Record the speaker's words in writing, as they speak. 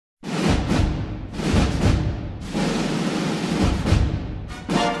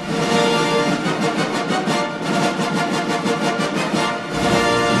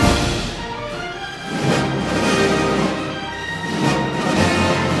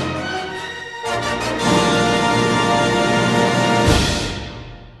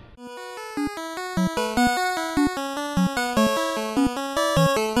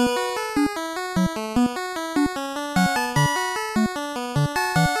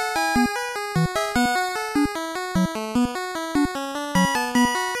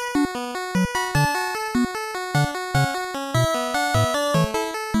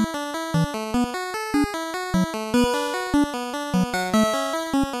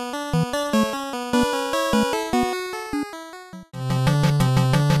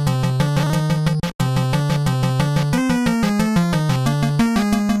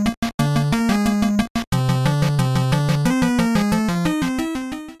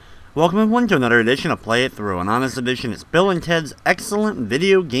Welcome everyone to another edition of Play It Through, and on this edition it's Bill and Ted's Excellent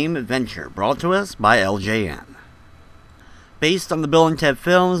Video Game Adventure, brought to us by LJN. Based on the Bill and Ted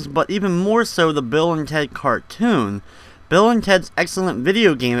films, but even more so the Bill and Ted cartoon, Bill and Ted's Excellent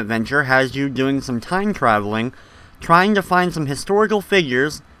Video Game Adventure has you doing some time traveling, trying to find some historical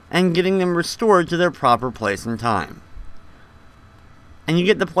figures, and getting them restored to their proper place and time. And you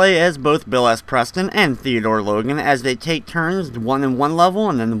get to play as both Bill S. Preston and Theodore Logan as they take turns, one in one level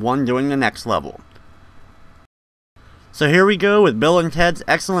and then one doing the next level. So here we go with Bill and Ted's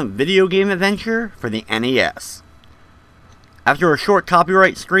Excellent Video Game Adventure for the NES. After a short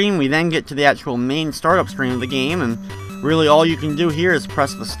copyright screen, we then get to the actual main startup screen of the game, and really all you can do here is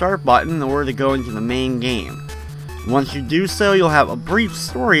press the start button in order to go into the main game. Once you do so, you'll have a brief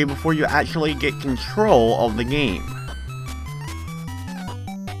story before you actually get control of the game.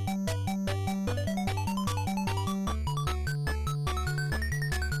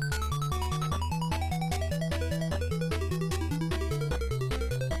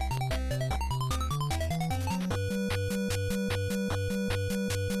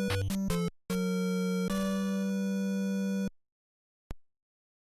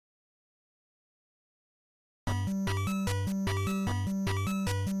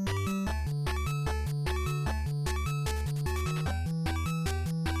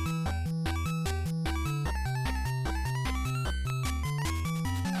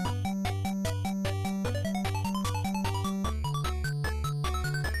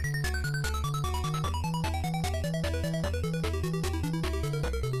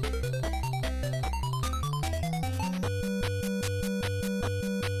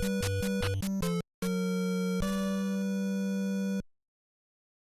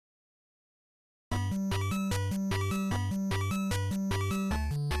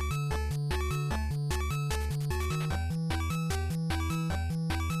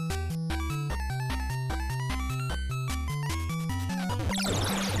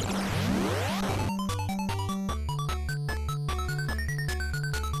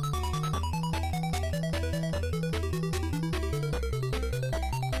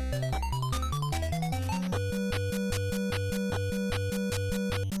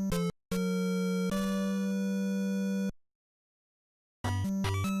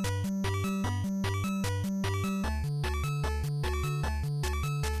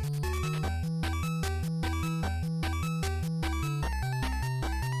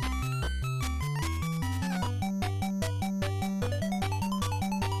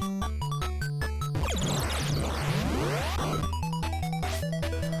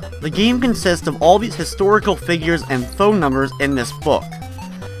 The game consists of all these historical figures and phone numbers in this book.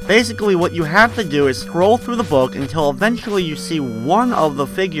 Basically, what you have to do is scroll through the book until eventually you see one of the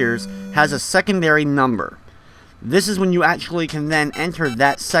figures has a secondary number. This is when you actually can then enter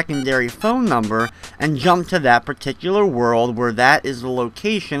that secondary phone number and jump to that particular world where that is the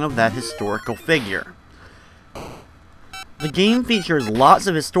location of that historical figure. The game features lots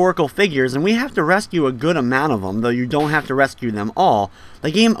of historical figures, and we have to rescue a good amount of them, though you don't have to rescue them all.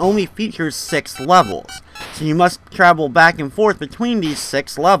 The game only features 6 levels, so you must travel back and forth between these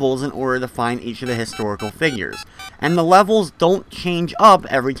 6 levels in order to find each of the historical figures. And the levels don't change up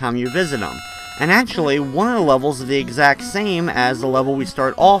every time you visit them. And actually, one of the levels is the exact same as the level we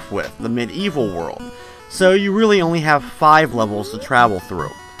start off with, the medieval world. So you really only have 5 levels to travel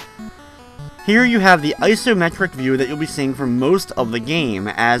through. Here you have the isometric view that you'll be seeing for most of the game,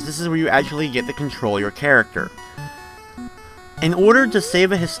 as this is where you actually get to control your character. In order to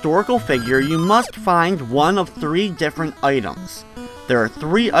save a historical figure, you must find one of 3 different items. There are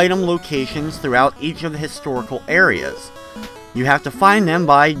 3 item locations throughout each of the historical areas. You have to find them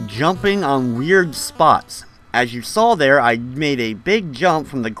by jumping on weird spots. As you saw there, I made a big jump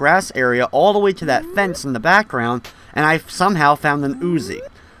from the grass area all the way to that fence in the background, and I somehow found an Uzi.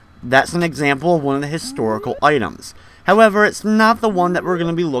 That's an example of one of the historical items. However, it's not the one that we're going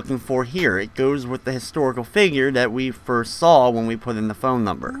to be looking for here. It goes with the historical figure that we first saw when we put in the phone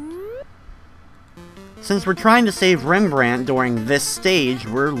number. Since we're trying to save Rembrandt during this stage,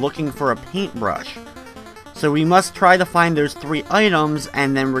 we're looking for a paintbrush. So we must try to find those 3 items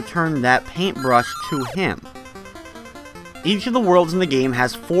and then return that paintbrush to him. Each of the worlds in the game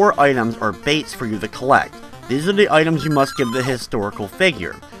has 4 items or baits for you to collect. These are the items you must give the historical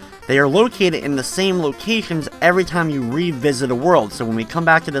figure. They are located in the same locations every time you revisit a world, so when we come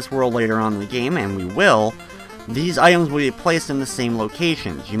back to this world later on in the game, and we will, these items will be placed in the same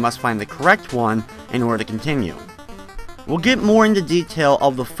locations. You must find the correct one in order to continue. We'll get more into detail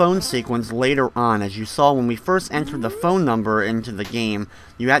of the phone sequence later on. As you saw when we first entered the phone number into the game,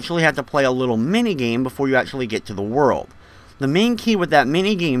 you actually have to play a little mini game before you actually get to the world. The main key with that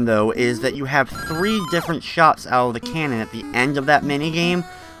minigame though is that you have 3 different shots out of the cannon at the end of that minigame.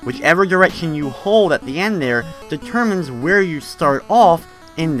 Whichever direction you hold at the end there determines where you start off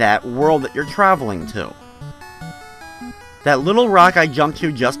in that world that you're traveling to. That little rock I jumped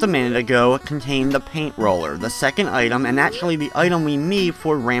to just a minute ago contained the paint roller, the second item, and actually the item we need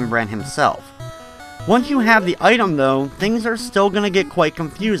for Rembrandt himself. Once you have the item though, things are still going to get quite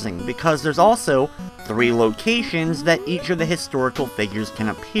confusing, because there's also 3 locations that each of the historical figures can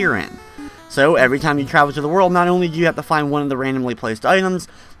appear in. So every time you travel to the world, not only do you have to find one of the randomly placed items,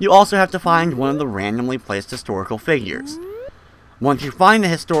 you also have to find one of the randomly placed historical figures. Once you find the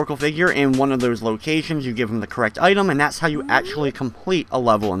historical figure in one of those locations, you give them the correct item, and that's how you actually complete a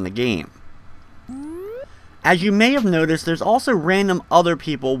level in the game. As you may have noticed, there's also random other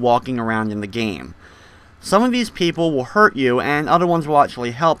people walking around in the game. Some of these people will hurt you, and other ones will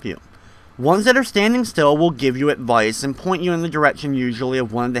actually help you. Ones that are standing still will give you advice and point you in the direction usually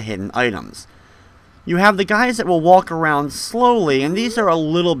of one of the hidden items. You have the guys that will walk around slowly, and these are a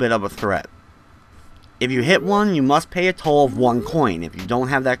little bit of a threat. If you hit one, you must pay a toll of 1 coin. If you don't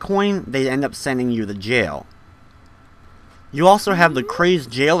have that coin, they end up sending you to jail. You also have the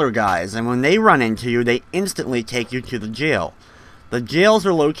crazed jailer guys, and when they run into you, they instantly take you to the jail. The jails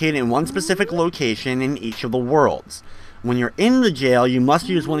are located in one specific location in each of the worlds. When you're in the jail, you must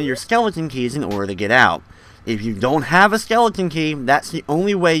use one of your skeleton keys in order to get out. If you don't have a skeleton key, that's the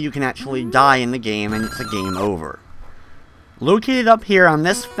only way you can actually die in the game, and it's a game over. Located up here on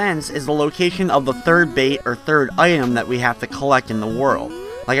this fence is the location of the third bait or third item that we have to collect in the world.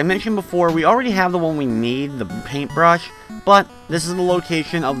 Like I mentioned before, we already have the one we need, the paintbrush, but this is the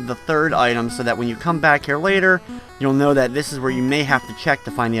location of the third item so that when you come back here later, you'll know that this is where you may have to check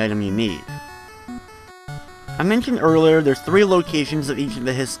to find the item you need. I mentioned earlier there's 3 locations of each of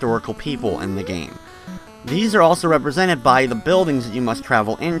the historical people in the game. These are also represented by the buildings that you must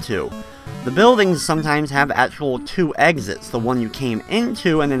travel into. The buildings sometimes have actual 2 exits, the one you came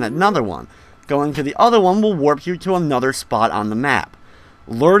into and then another one. Going to the other one will warp you to another spot on the map.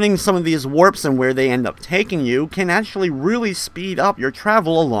 Learning some of these warps and where they end up taking you can actually really speed up your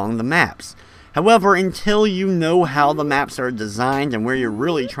travel along the maps. However, until you know how the maps are designed and where you're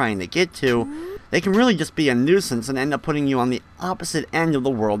really trying to get to, they can really just be a nuisance and end up putting you on the opposite end of the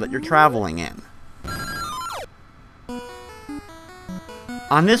world that you're traveling in.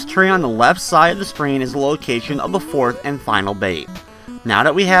 On this tree on the left side of the screen is the location of the 4th and final bait. Now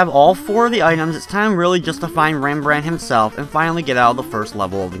that we have all 4 of the items, it's time really just to find Rembrandt himself and finally get out of the first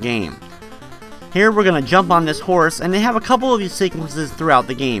level of the game. Here we're going to jump on this horse, and they have a couple of these sequences throughout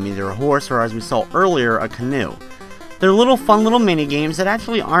the game, either a horse or, as we saw earlier, a canoe. They're fun little mini games that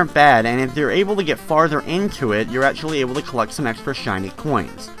actually aren't bad, and if you're able to get farther into it, you're actually able to collect some extra shiny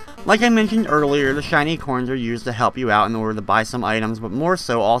coins. Like I mentioned earlier, the shiny coins are used to help you out in order to buy some items, but more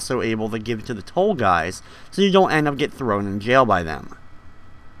so also able to give to the toll guys, so you don't end up getting thrown in jail by them.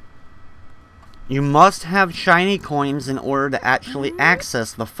 You must have shiny coins in order to actually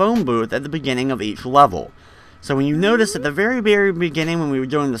access the phone booth at the beginning of each level. So when you notice at the very beginning when we were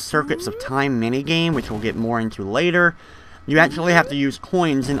doing the Circuits of Time minigame, which we'll get more into later, you actually have to use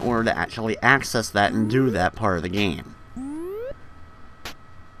coins in order to actually access that and do that part of the game.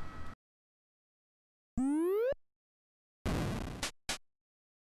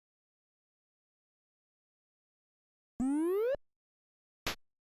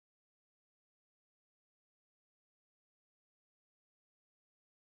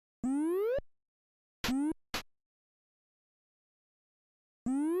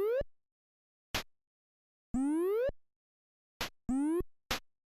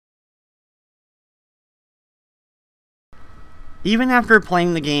 Even after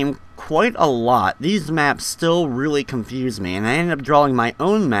playing the game quite a lot, these maps still really confuse me, and I ended up drawing my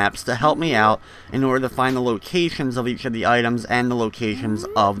own maps to help me out in order to find the locations of each of the items and the locations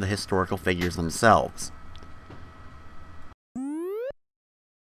of the historical figures themselves.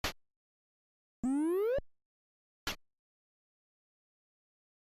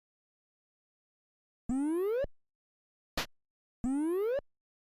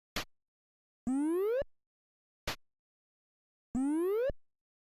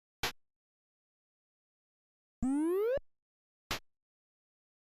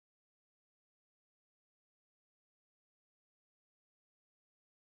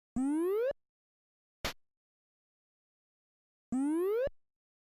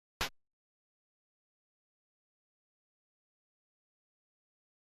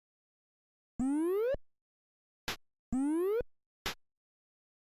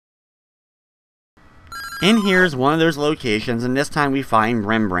 In here is one of those locations, and this time we find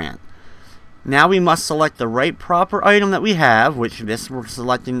Rembrandt. Now we must select the right proper item that we have, which this we're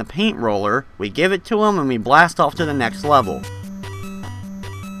selecting the paint roller. We give it to him and we blast off to the next level.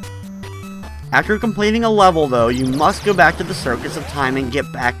 After completing a level though, you must go back to the circuits of time and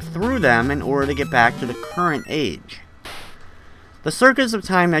get back through them in order to get back to the current age. The circuits of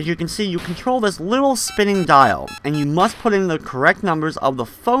time, as you can see, you control this little spinning dial, and you must put in the correct numbers of the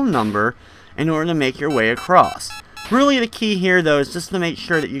phone number in order to make your way across. Really the key here though is just to make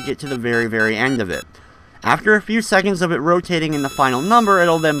sure that you get to the very end of it. After a few seconds of it rotating in the final number,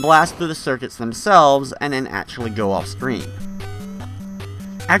 it'll then blast through the circuits themselves and then actually go off screen.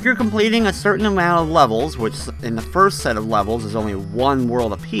 After completing a certain amount of levels, which in the first set of levels is only one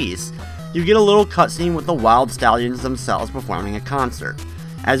world apiece, you get a little cutscene with the Wyld Stallyns themselves performing a concert.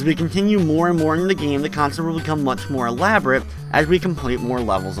 As we continue more and more into the game, the concert will become much more elaborate as we complete more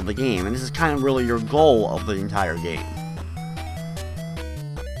levels of the game, and this is kind of really your goal of the entire game.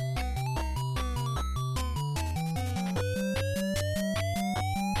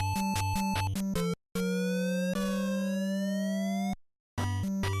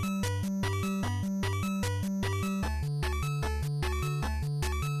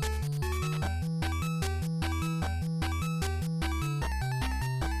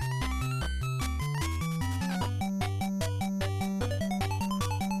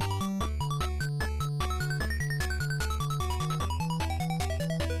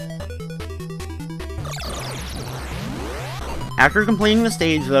 After completing the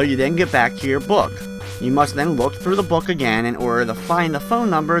stage though, you then get back to your book. You must then look through the book again in order to find the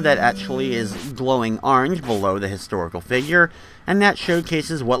phone number that actually is glowing orange below the historical figure, and that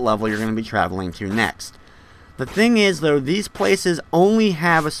showcases what level you're going to be traveling to next. The thing is though, these places only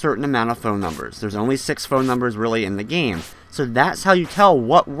have a certain amount of phone numbers. There's only 6 phone numbers really in the game, so that's how you tell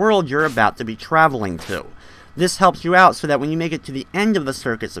what world you're about to be traveling to. This helps you out so that when you make it to the end of the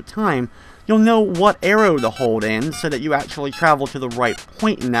circuits of time, you'll know what arrow to hold in so that you actually travel to the right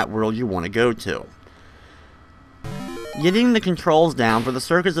point in that world you want to go to. Getting the controls down for the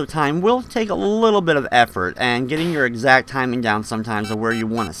circuits of time will take a little bit of effort, and getting your exact timing down sometimes of where you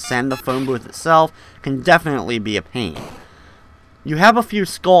want to send the phone booth itself can definitely be a pain. You have a few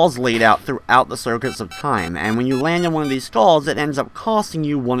skulls laid out throughout the circuits of time, and when you land on one of these skulls, it ends up costing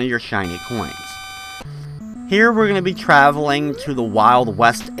you one of your shiny coins. Here we're going to be traveling to the Wild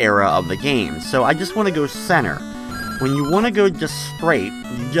West era of the game, so I just want to go center. When you want to go just straight,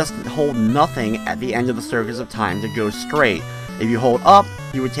 you just hold nothing at the end of the circuits of time to go straight. If you hold up,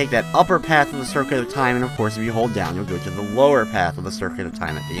 you would take that upper path of the circuit of time, and of course if you hold down, you'll go to the lower path of the circuit of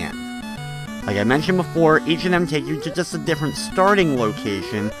time at the end. Like I mentioned before, each of them take you to just a different starting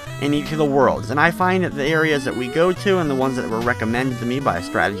location in each of the worlds, and I find that the areas that we go to and the ones that were recommended to me by a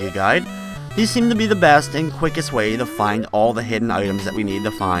strategy guide, these seem to be the best and quickest way to find all the hidden items that we need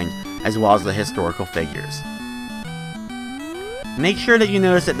to find, as well as the historical figures. Make sure that you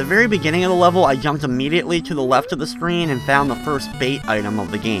notice at the very beginning of the level, I jumped immediately to the left of the screen and found the first bait item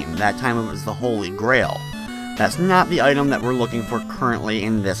of the game. That time it was the Holy Grail. That's not the item that we're looking for currently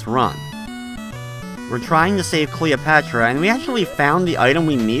in this run. We're trying to save Cleopatra, and we actually found the item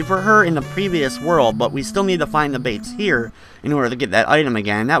we need for her in the previous world, but we still need to find the baits here in order to get that item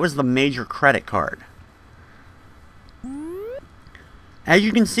again. That was the major credit card. As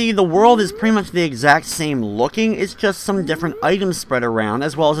you can see, the world is pretty much the exact same looking, it's just some different items spread around,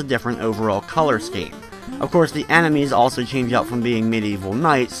 as well as a different overall color scheme. Of course, the enemies also change out from being medieval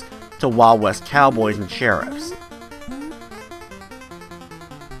knights to Wild West cowboys and sheriffs.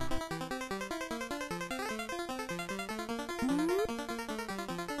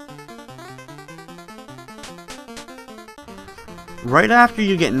 Right after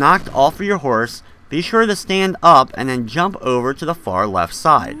you get knocked off of your horse, be sure to stand up and then jump over to the far left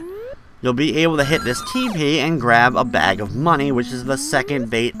side. You'll be able to hit this TP and grab a bag of money, which is the second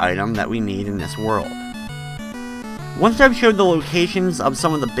bait item that we need in this world. Once I've showed the locations of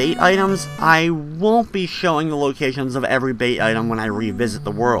some of the bait items, I won't be showing the locations of every bait item when I revisit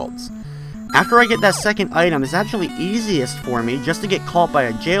the worlds. After I get that second item, it's actually easiest for me just to get caught by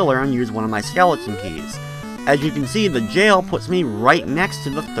a jailer and use one of my skeleton keys. As you can see, the jail puts me right next to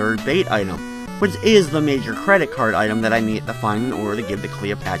the third bait item, which is the major credit card item that I need to find in order to give to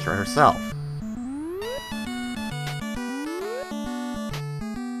Cleopatra herself.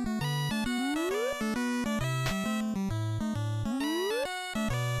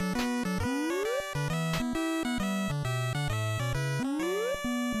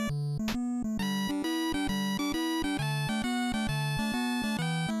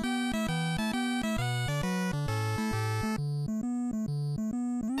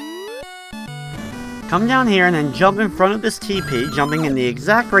 Come down here and then jump in front of this TP, jumping in the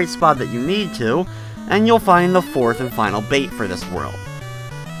exact right spot that you need to, and you'll find the fourth and final bait for this world.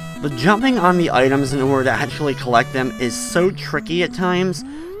 The jumping on the items in order to actually collect them is so tricky at times.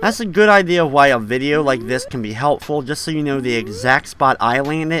 That's a good idea of why a video like this can be helpful, just so you know the exact spot I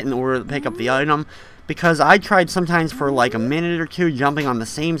landed in order to pick up the item, because I tried sometimes for like a minute or two jumping on the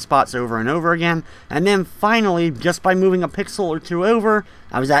same spots over and over again, and then finally, just by moving a pixel or two over,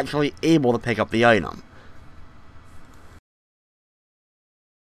 I was actually able to pick up the item.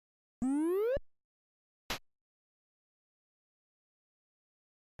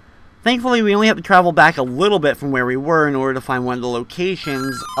 Thankfully, we only have to travel back a little bit from where we were in order to find one of the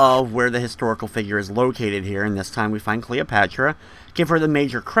locations of where the historical figure is located here, and this time we find Cleopatra, give her the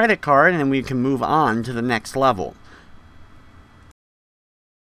major credit card, and then we can move on to the next level.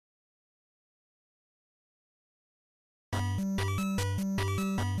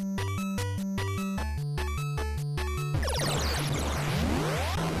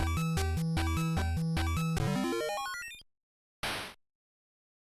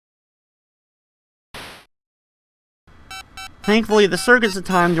 Thankfully, the circuits of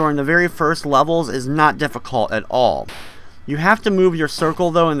time during the very first levels is not difficult at all. You have to move your circle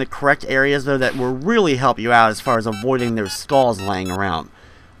though in the correct areas though that will really help you out as far as avoiding those skulls laying around.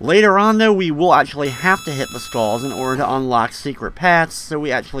 Later on though, we will actually have to hit the skulls in order to unlock secret paths so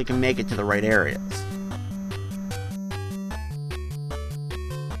we actually can make it to the right areas.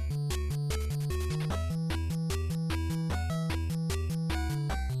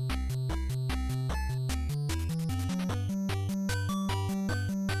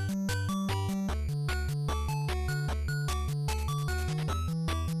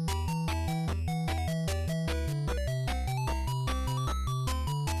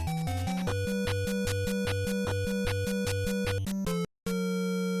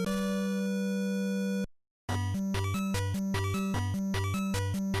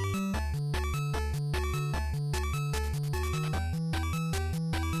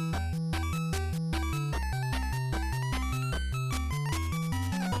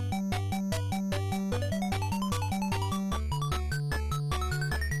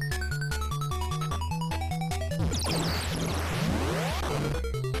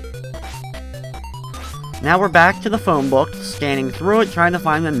 Now we're back to the phone book, scanning through it, trying to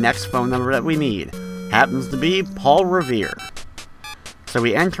find the next phone number that we need. Happens to be Paul Revere. So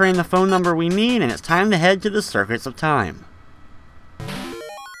we enter in the phone number we need, and it's time to head to the circuits of time.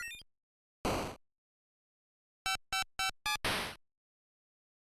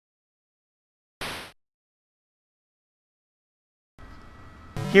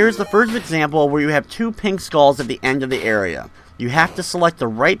 Here's the first example where you have two pink skulls at the end of the area. You have to select the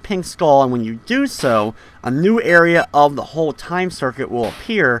right pink skull, and when you do so, a new area of the whole time circuit will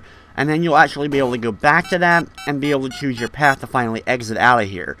appear, and then you'll actually be able to go back to that and be able to choose your path to finally exit out of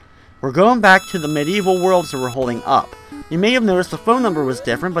here. We're going back to the medieval world, so we're holding up. You may have noticed the phone number was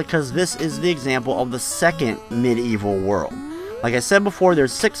different because this is the example of the second medieval world. Like I said before,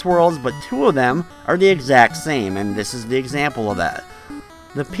 there's 6 worlds, but 2 of them are the exact same, and this is the example of that.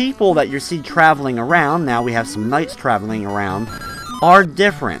 The people that you see traveling around, now we have some knights traveling around, are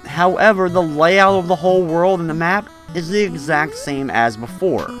different. However, the layout of the whole world and the map is the exact same as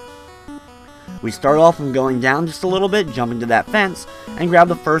before. We start off from going down just a little bit, jumping to that fence, and grab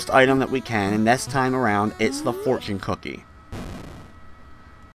the first item that we can, and this time around, it's the fortune cookie.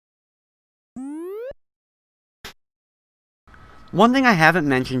 One thing I haven't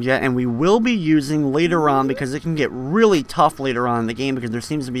mentioned yet, and we will be using later on because it can get really tough later on in the game because there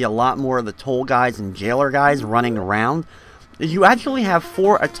seems to be a lot more of the toll guys and jailer guys running around, is you actually have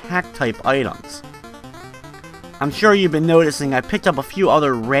 4 attack type items. I'm sure you've been noticing I picked up a few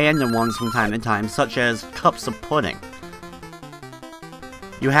other random ones from time to time, such as cups of pudding.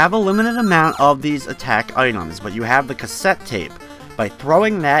 You have a limited amount of these attack items, but you have the cassette tape. By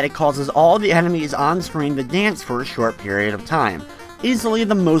throwing that, it causes all the enemies on screen to dance for a short period of time. Easily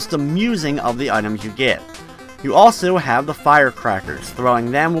the most amusing of the items you get. You also have the firecrackers. Throwing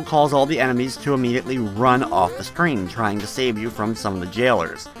them will cause all the enemies to immediately run off the screen, trying to save you from some of the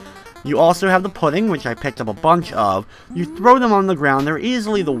jailers. You also have the pudding, which I picked up a bunch of. You throw them on the ground. They're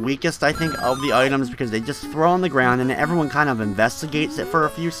easily the weakest, I think, of the items because they just throw on the ground and everyone kind of investigates it for a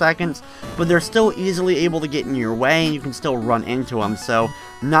few seconds, but they're still easily able to get in your way and you can still run into them, so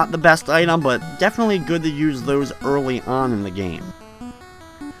not the best item, but definitely good to use those early on in the game.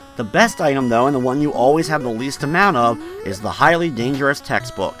 The best item though, and the one you always have the least amount of, is the highly dangerous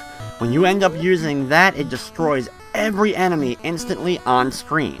textbook. When you end up using that, it destroys every enemy instantly on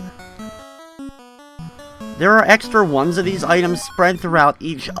screen. There are extra ones of these items spread throughout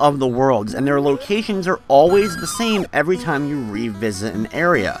each of the worlds, and their locations are always the same every time you revisit an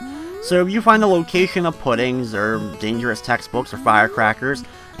area. So if you find a location of puddings, or dangerous textbooks, or firecrackers,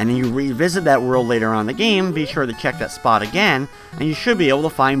 and then you revisit that world later on in the game, be sure to check that spot again, and you should be able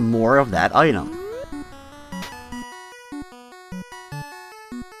to find more of that item.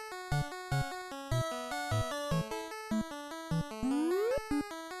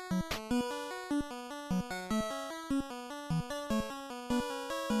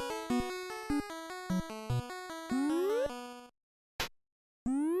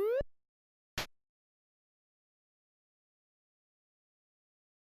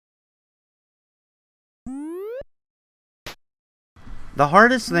 The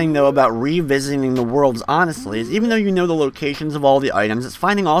hardest thing though about revisiting the worlds honestly is even though you know the locations of all the items, it's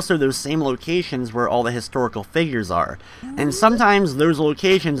finding also those same locations where all the historical figures are. And sometimes those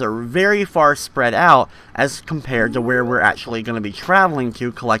locations are very far spread out as compared to where we're actually going to be traveling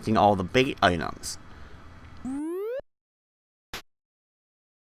to collecting all the bait items.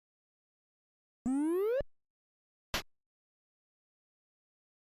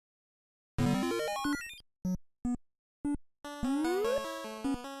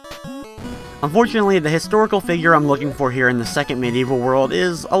 Unfortunately, the historical figure I'm looking for here in the second medieval world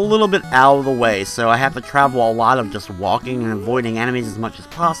is a little bit out of the way, so I have to travel a lot of just walking and avoiding enemies as much as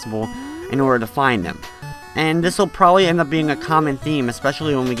possible in order to find them. And this will probably end up being a common theme,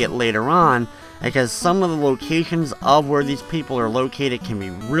 especially when we get later on, because some of the locations of where these people are located can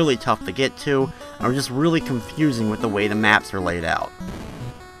be really tough to get to, or just really confusing with the way the maps are laid out.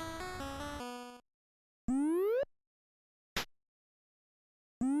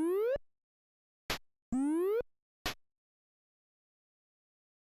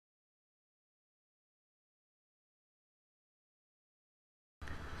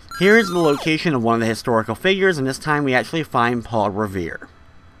 Here is the location of one of the historical figures, and this time we actually find Paul Revere.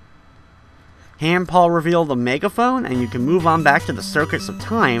 Hand Paul Revere the megaphone, and you can move on back to the Circuits of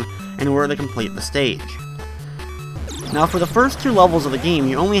Time in order to complete the stage. Now for the first two levels of the game,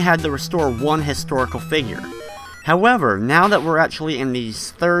 you only had to restore one historical figure. However, now that we're actually in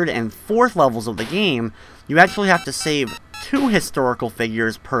these third and fourth levels of the game, you actually have to save 2 historical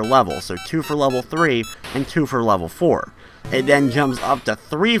figures per level, so 2 for level 3 and 2 for level 4. It then jumps up to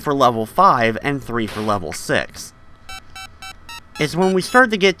 3 for level 5 and 3 for level 6. It's when we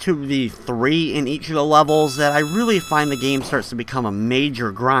start to get to the 3 in each of the levels that I really find the game starts to become a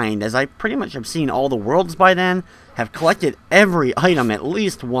major grind, as I pretty much have seen all the worlds by then, have collected every item at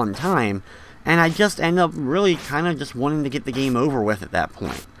least one time, and I just end up really kind of just wanting to get the game over with at that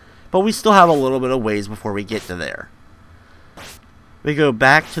point. But we still have a little bit of ways before we get to there. We go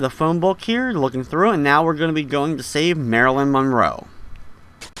back to the phone book here, looking through, and now we're going to be going to save Marilyn Monroe.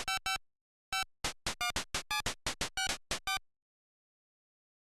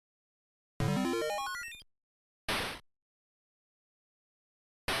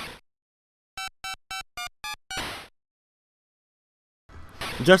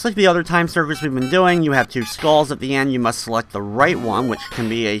 Just like the other time circuits we've been doing, you have 2 skulls at the end. You must select the right one, which can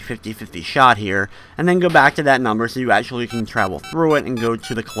be a 50-50 shot here, and then go back to that number so you actually can travel through it and go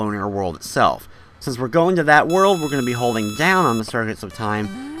to the Colonial world itself. Since we're going to that world, we're going to be holding down on the Circuits of Time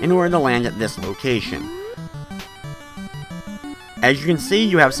in order to land at this location. As you can see,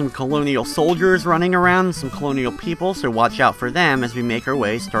 you have some colonial soldiers running around, some colonial people, so watch out for them as we make our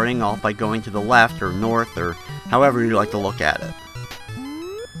way, starting off by going to the left or north or however you like to look at it.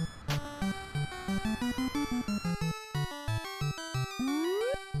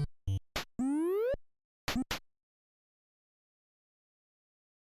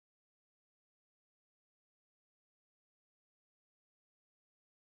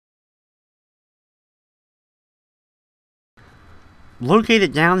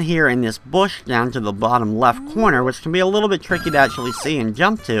 Located down here in this bush down to the bottom left corner, which can be a little bit tricky to actually see and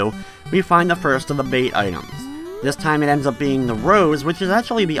jump to, we find the first of the bait items. This time it ends up being the rose, which is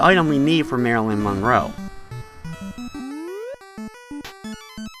actually the item we need for Marilyn Monroe.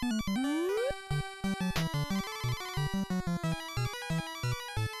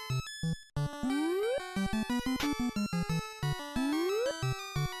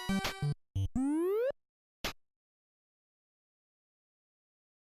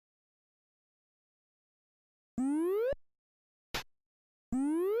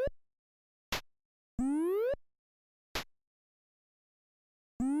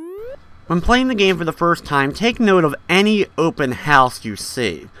 When playing the game for the first time, take note of any open house you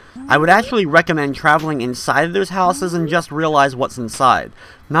see. I would actually recommend traveling inside of those houses and just realize what's inside.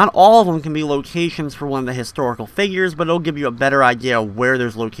 Not all of them can be locations for one of the historical figures, but it'll give you a better idea of where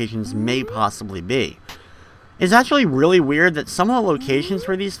those locations may possibly be. It's actually really weird that some of the locations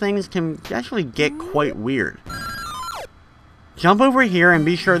for these things can actually get quite weird. Jump over here and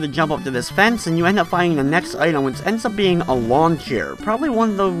be sure to jump up to this fence, and you end up finding the next item, which ends up being a lawn chair. Probably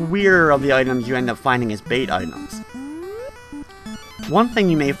one of the weirder of the items you end up finding as bait items. One thing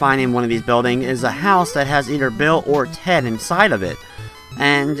you may find in one of these buildings is a house that has either Bill or Ted inside of it.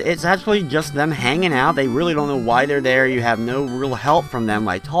 And it's actually just them hanging out. They really don't know why they're there. You have no real help from them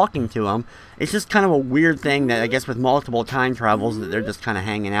by talking to them. It's just kind of a weird thing that I guess with multiple time travels that they're just kind of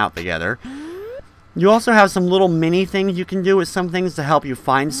hanging out together. You also have some little mini things you can do with some things to help you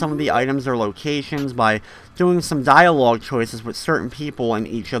find some of the items or locations by doing some dialogue choices with certain people in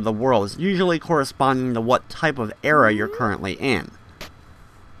each of the worlds, usually corresponding to what type of era you're currently in.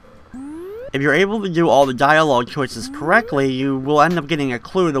 If you're able to do all the dialogue choices correctly, you will end up getting a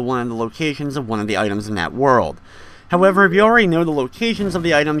clue to one of the locations of one of the items in that world. However, if you already know the locations of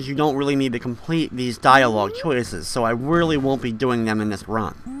the items, you don't really need to complete these dialogue choices, so I really won't be doing them in this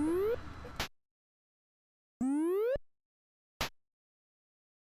run.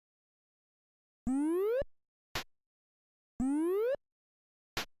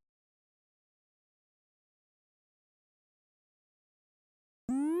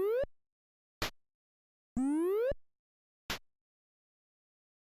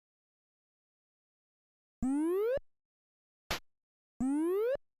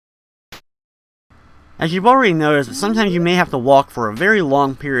 As you've already noticed, sometimes you may have to walk for a very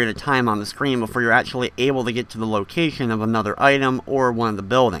long period of time on the screen before you're actually able to get to the location of another item or one of the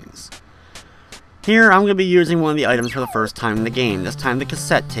buildings. Here, I'm going to be using one of the items for the first time in the game, this time the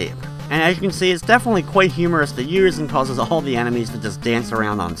cassette tape. And as you can see, it's definitely quite humorous to use and causes all the enemies to just dance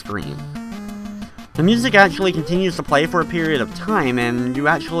around on screen. The music actually continues to play for a period of time, and you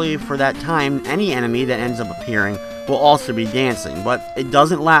actually, for that time, any enemy that ends up appearing will also be dancing, but it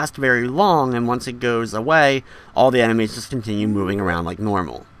doesn't last very long, and once it goes away, all the enemies just continue moving around like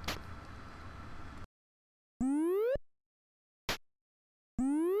normal.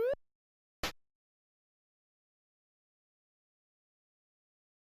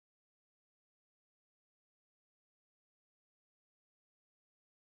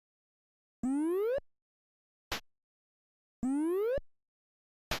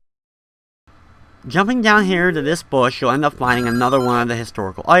 Jumping down here to this bush, you'll end up finding another one of the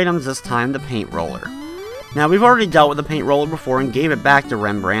historical items, this time the paint roller. Now, we've already dealt with the paint roller before and gave it back to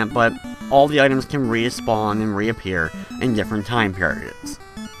Rembrandt, but all the items can respawn and reappear in different time periods.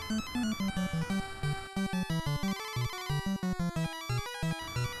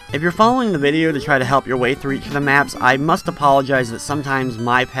 If you're following the video to try to help your way through each of the maps, I must apologize that sometimes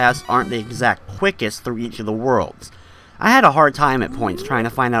my paths aren't the exact quickest through each of the worlds. I had a hard time at points trying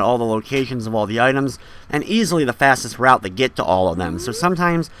to find out all the locations of all the items, and easily the fastest route to get to all of them, so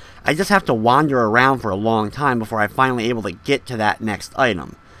sometimes I just have to wander around for a long time before I'm finally able to get to that next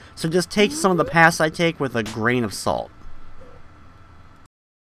item. So just take some of the paths I take with a grain of salt.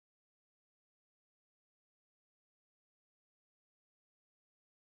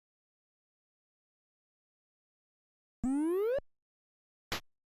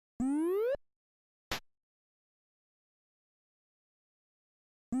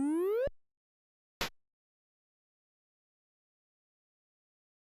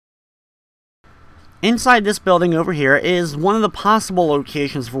 Inside this building over here is one of the possible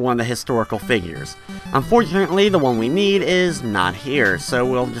locations for one of the historical figures. Unfortunately, the one we need is not here, so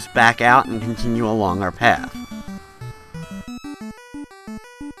we'll just back out and continue along our path.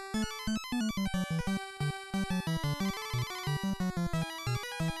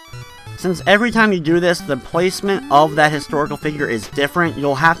 Since every time you do this, the placement of that historical figure is different,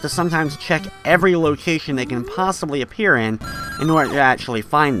 you'll have to sometimes check every location they can possibly appear in order to actually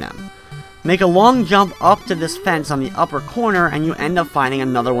find them. Make a long jump up to this fence on the upper corner and you end up finding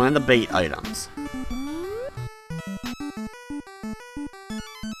another one of the bait items.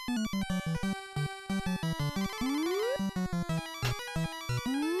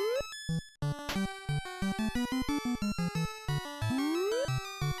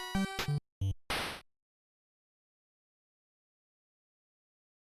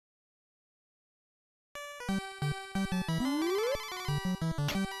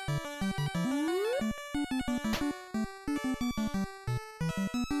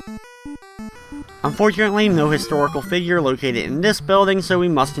 Unfortunately, no historical figure located in this building, so we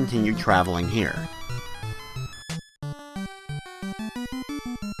must continue traveling here.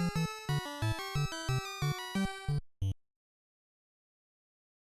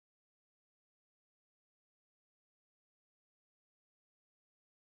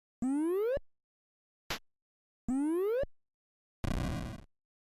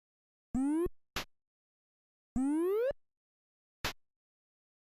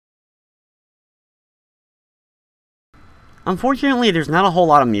 Unfortunately, there's not a whole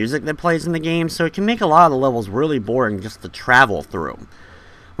lot of music that plays in the game, so it can make a lot of the levels really boring just to travel through.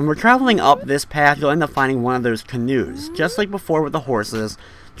 When we're traveling up this path, you'll end up finding one of those canoes. Just like before with the horses,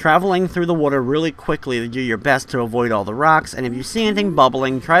 traveling through the water really quickly to do your best to avoid all the rocks, and if you see anything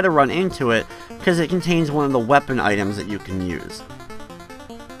bubbling, try to run into it, because it contains one of the weapon items that you can use.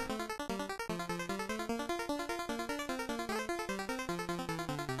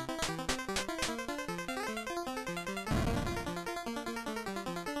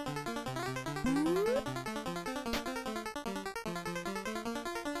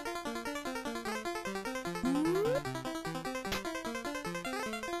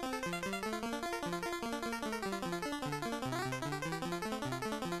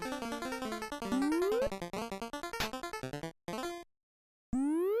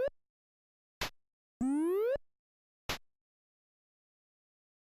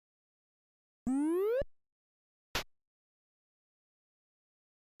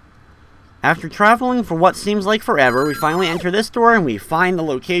 After traveling for what seems like forever, we finally enter this door and we find the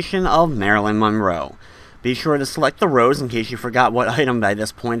location of Marilyn Monroe. Be sure to select the rose in case you forgot what item by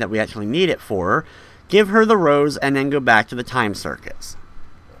this point that we actually need it for. Give her the rose and then go back to the time circuits.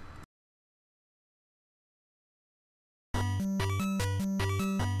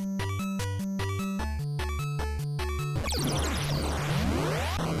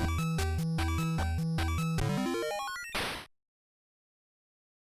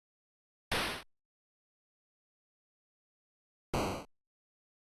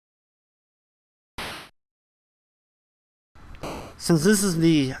 Since this is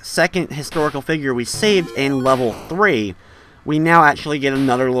the second historical figure we saved in level 3, we now actually get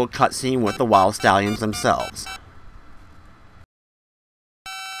another little cutscene with the Wyld Stallyns themselves.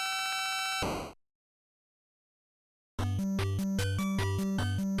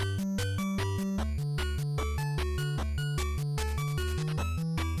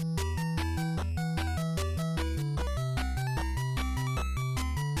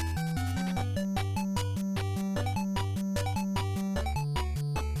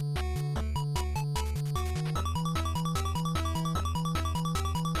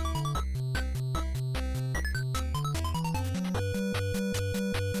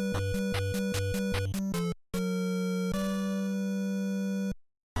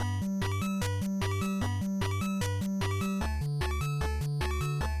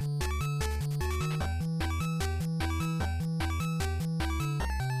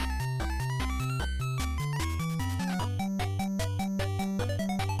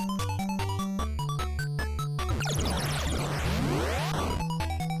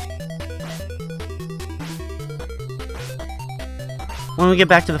 When we get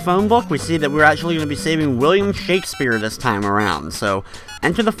back to the phone book, we see that we're actually going to be saving William Shakespeare this time around. So,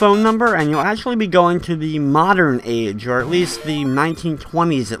 enter the phone number and you'll actually be going to the modern age, or at least the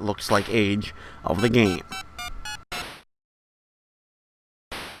 1920s it looks like age, of the game.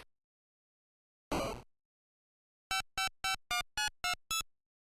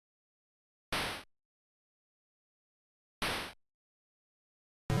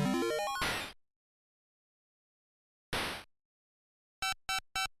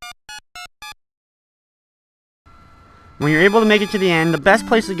 When you're able to make it to the end, the best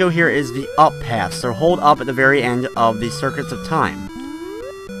place to go here is the up path, so hold up at the very end of the Circuits of Time.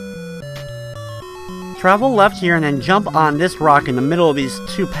 Travel left here and then jump on this rock in the middle of these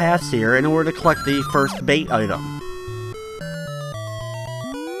two paths here in order to collect the first bait item.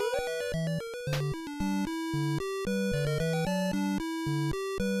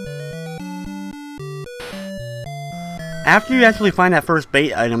 After you actually find that first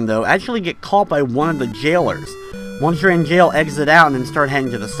bait item though, actually get caught by one of the jailers. Once you're in jail, exit out and then start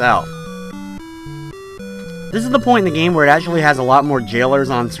heading to the south. This is the point in the game where it actually has a lot more jailers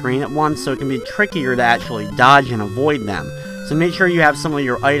on screen at once, so it can be trickier to actually dodge and avoid them. So make sure you have some of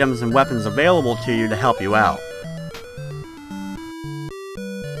your items and weapons available to you to help you out.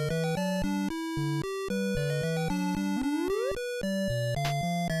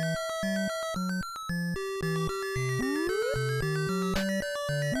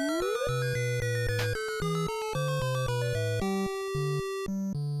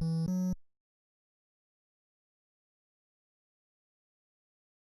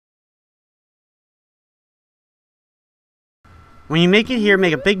 When you make it here,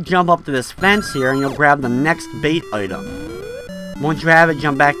 make a big jump up to this fence here and you'll grab the next bait item. Once you have it,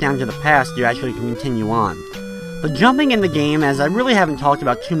 jump back down to the past, you actually can continue on. The jumping in the game, as I really haven't talked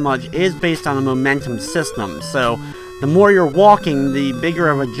about too much, is based on a momentum system, so the more you're walking, the bigger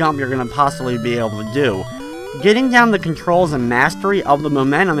of a jump you're going to possibly be able to do. Getting down the controls and mastery of the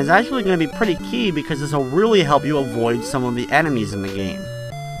momentum is actually going to be pretty key because this will really help you avoid some of the enemies in the game.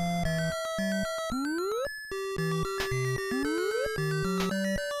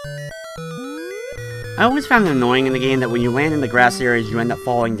 I always found it annoying in the game that when you land in the grass areas you end up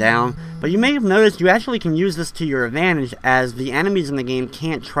falling down, but you may have noticed you actually can use this to your advantage as the enemies in the game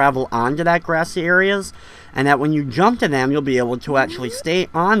can't travel onto that grassy areas, and that when you jump to them you'll be able to actually stay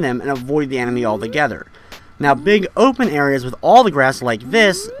on them and avoid the enemy altogether. Now big open areas with all the grass like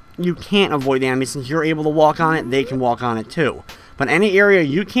this, you can't avoid the enemy since you're able to walk on it, they can walk on it too. But any area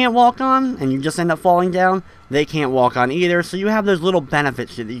you can't walk on and you just end up falling down, they can't walk on either, so you have those little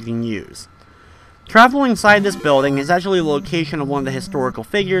benefits that you can use. Travel inside this building is actually the location of one of the historical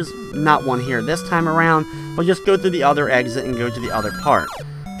figures, not one here this time around, but just go through the other exit and go to the other part.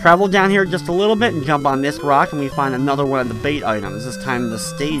 Travel down here just a little bit and jump on this rock and we find another one of the bait items, this time the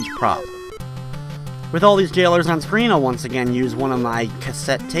stage prop. With all these jailers on screen, I'll once again use one of my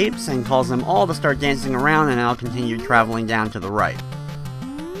cassette tapes and cause them all to start dancing around, and I'll continue traveling down to the right.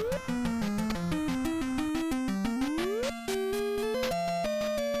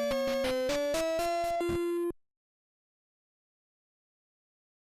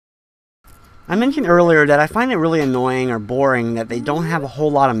 I mentioned earlier that I find it really annoying or boring that they don't have a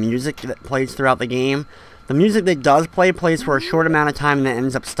whole lot of music that plays throughout the game. The music that does play plays for a short amount of time and then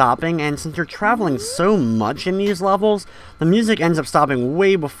ends up stopping, and since you're traveling so much in these levels, the music ends up stopping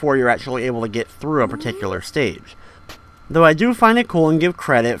way before you're actually able to get through a particular stage. Though I do find it cool and give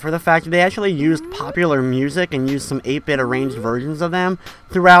credit for the fact that they actually used popular music and used some 8-bit arranged versions of them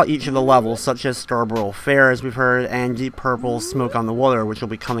throughout each of the levels, such as Scarborough Fair, as we've heard, and Deep Purple's Smoke on the Water, which will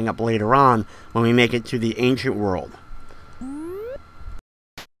be coming up later on when we make it to the Ancient World.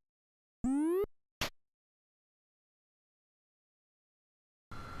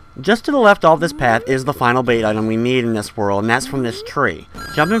 Just to the left off this path is the final bait item we need in this world, and that's from this tree.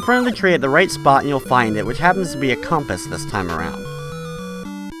 Jump in front of the tree at the right spot and you'll find it, which happens to be a compass this time around.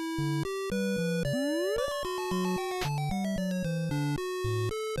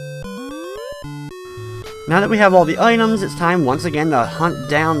 Now that we have all the items, it's time once again to hunt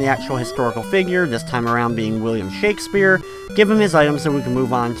down the actual historical figure, this time around being William Shakespeare, give him his items so we can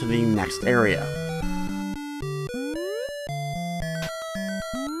move on to the next area.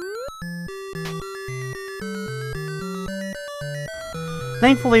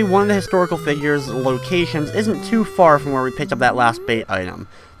 Thankfully, one of the historical figures' locations isn't too far from where we picked up that last bait item.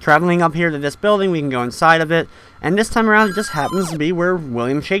 Traveling up here to this building, we can go inside of it, and this time around it just happens to be where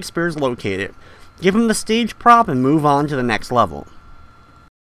William Shakespeare is located. Give him the stage prop and move on to the next level.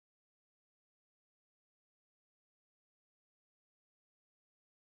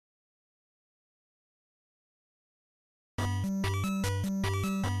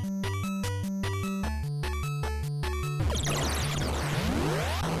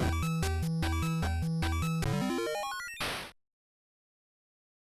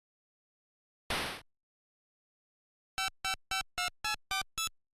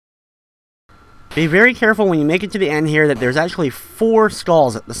 Be very careful when you make it to the end here that there's actually 4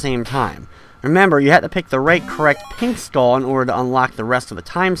 skulls at the same time. Remember, you have to pick the right correct pink skull in order to unlock the rest of the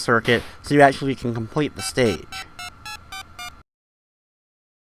time circuit so you actually can complete the stage.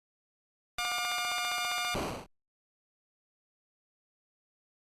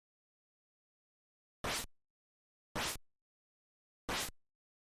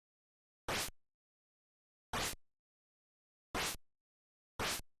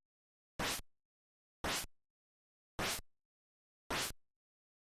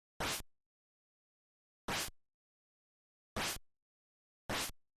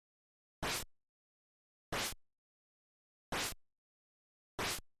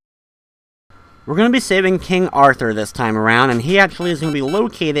 We're going to be saving King Arthur this time around, and he actually is going to be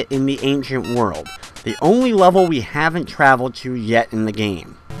located in the Ancient World, the only level we haven't traveled to yet in the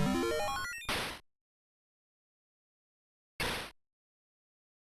game.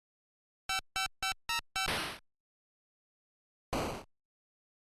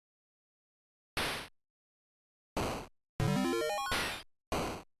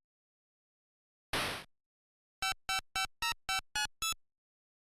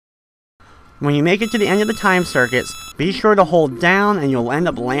 When you make it to the end of the time circuits, be sure to hold down and you'll end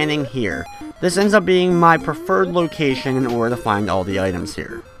up landing here. This ends up being my preferred location in order to find all the items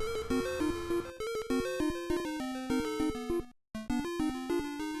here.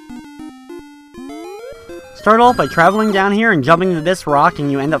 Start off by traveling down here and jumping to this rock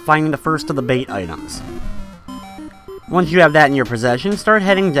and you end up finding the first of the bait items. Once you have that in your possession, start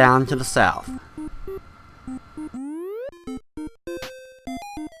heading down to the south.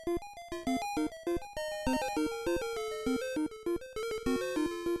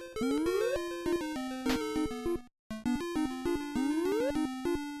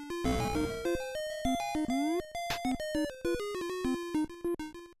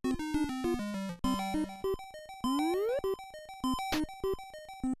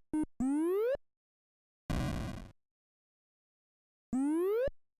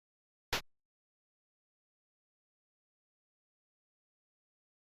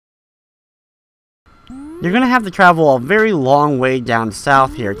 You're going to have to travel a very long way down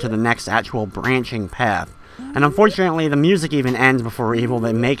south here to the next actual branching path. And unfortunately, the music even ends before we're able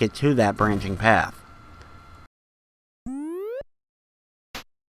to make it to that branching path.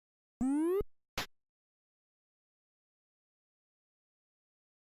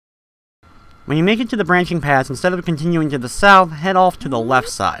 When you make it to the branching paths, instead of continuing to the south, head off to the left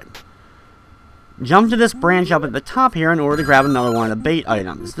side. Jump to this branch up at the top here in order to grab another one of the bait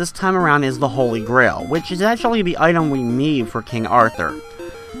items. This time around is the Holy Grail, which is actually the item we need for King Arthur.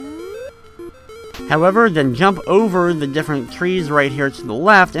 However, then jump over the different trees right here to the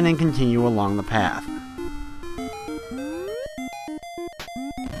left and then continue along the path.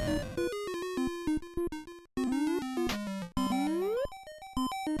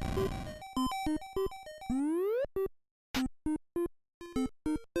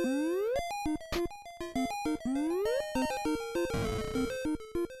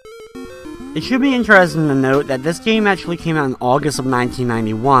 It should be interesting to note that this game actually came out in August of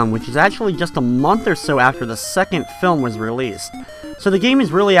 1991, which is actually just a month or so after the second film was released. So the game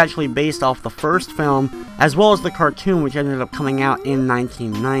is really actually based off the first film, as well as the cartoon, which ended up coming out in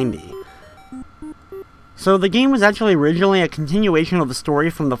 1990. So the game was actually originally a continuation of the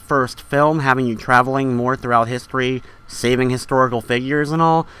story from the first film, having you traveling more throughout history, saving historical figures and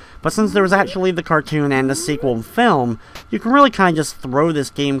all, but since there was actually the cartoon and the sequel film, you can really kind of just throw this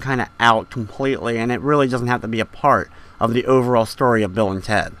game kind of out completely, and it really doesn't have to be a part of the overall story of Bill and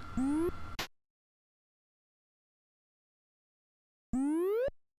Ted.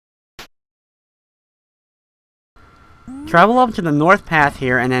 Travel up to the north path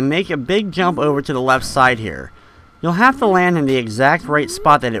here and then make a big jump over to the left side here. You'll have to land in the exact right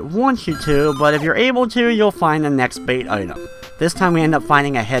spot that it wants you to, but if you're able to, you'll find the next bait item. This time we end up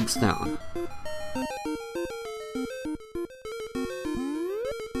finding a headstone.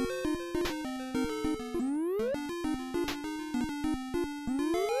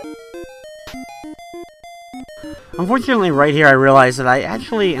 Unfortunately, right here I realized that I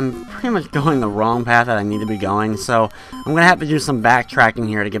actually am pretty much going the wrong path that I need to be going, so I'm going to have to do some backtracking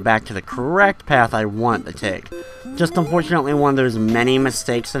here to get back to the correct path I want to take. Just unfortunately one of those many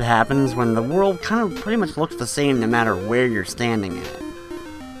mistakes that happens when the world kind of pretty much looks the same no matter where you're standing in it.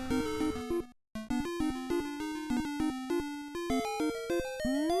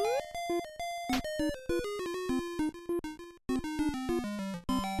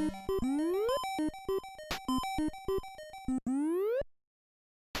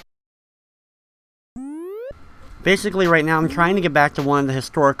 Basically, right now I'm trying to get back to one of the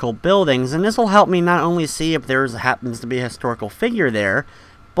historical buildings, and this will help me not only see if there happens to be a historical figure there,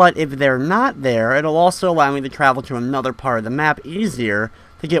 but if they're not there, it'll also allow me to travel to another part of the map easier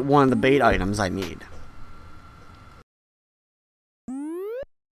to get one of the bait items I need.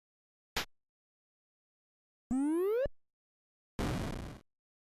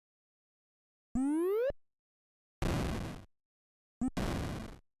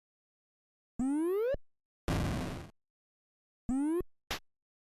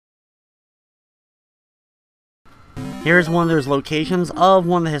 Here's one of those locations of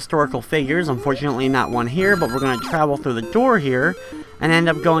one of the historical figures. Unfortunately not one here, but we're going to travel through the door here and end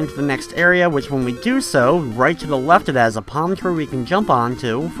up going to the next area, which when we do so, right to the left of that is a palm tree we can jump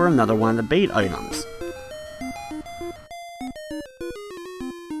onto for another one of the bait items.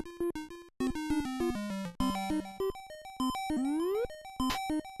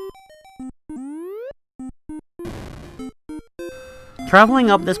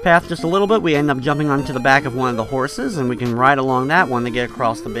 Traveling up this path just a little bit, we end up jumping onto the back of one of the horses, and we can ride along that one to get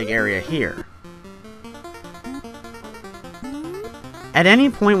across the big area here. At any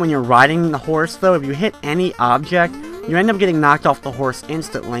point when you're riding the horse, though, if you hit any object, you end up getting knocked off the horse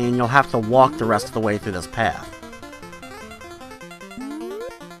instantly, and you'll have to walk the rest of the way through this path.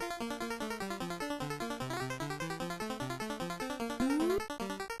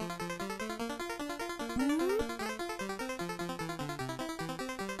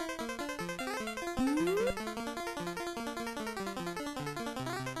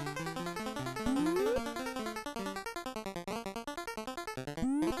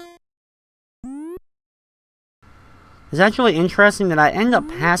 It's actually interesting that I end up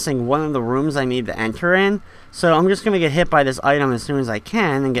passing one of the rooms I need to enter in, so I'm just going to get hit by this item as soon as I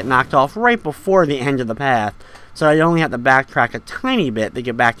can and get knocked off right before the end of the path, so I only have to backtrack a tiny bit to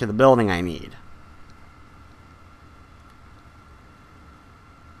get back to the building I need.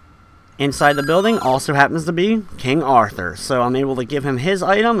 Inside the building also happens to be King Arthur, so I'm able to give him his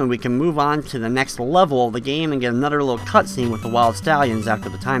item and we can move on to the next level of the game and get another little cutscene with the Wyld Stallyns after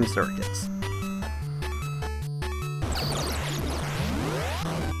the time circuits.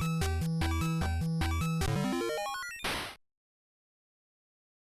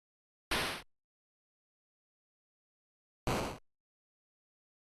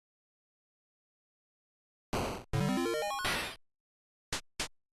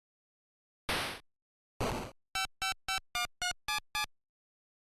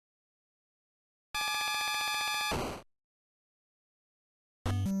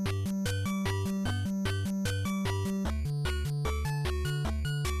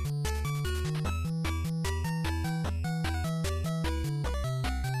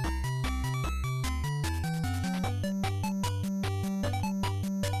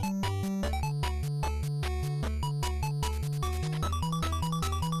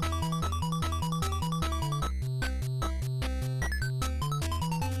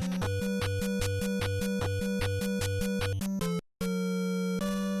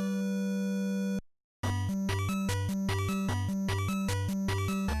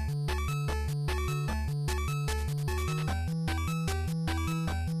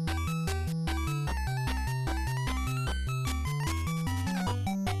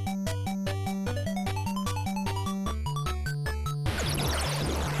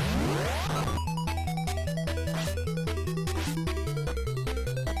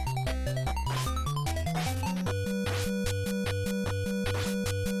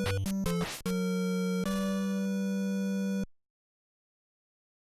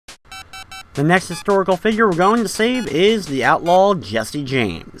 The next historical figure we're going to save is the outlaw Jesse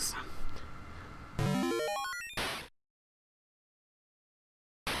James.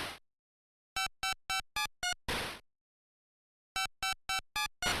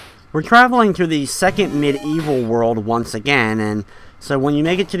 We're traveling to the second medieval world once again, and so when you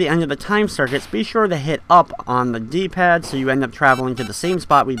make it to the end of the time circuits, be sure to hit up on the D-pad so you end up traveling to the same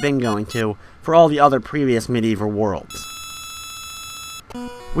spot we've been going to for all the other previous medieval worlds.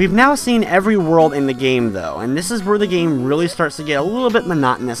 We've now seen every world in the game though, and this is where the game really starts to get a little bit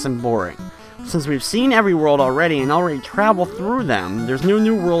monotonous and boring. Since we've seen every world already and already traveled through them, there's no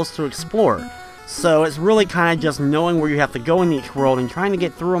new worlds to explore. So it's really kind of just knowing where you have to go in each world and trying to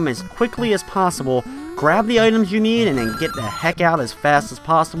get through them as quickly as possible, grab the items you need, and then get the heck out as fast as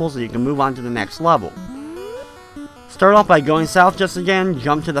possible so you can move on to the next level. Start off by going south just again,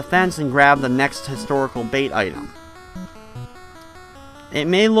 jump to the fence, and grab the next historical bait item. It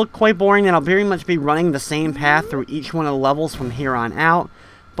may look quite boring and I'll very much be running the same path through each one of the levels from here on out,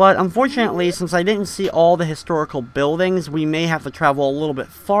 but unfortunately, since I didn't see all the historical buildings, we may have to travel a little bit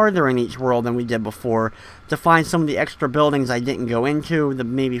farther in each world than we did before to find some of the extra buildings I didn't go into to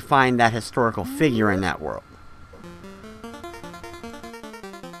maybe find that historical figure in that world.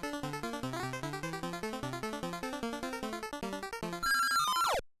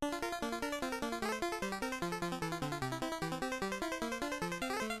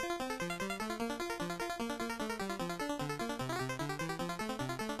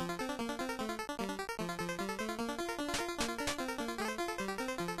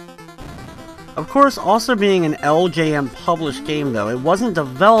 Of course, also being an LJN published game though, it wasn't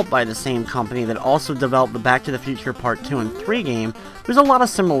developed by the same company that also developed the Back to the Future Part 2 and 3 game. There's a lot of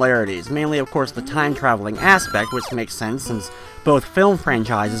similarities, mainly of course the time traveling aspect, which makes sense since both film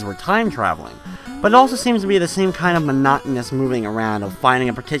franchises were time traveling. But it also seems to be the same kind of monotonous moving around of finding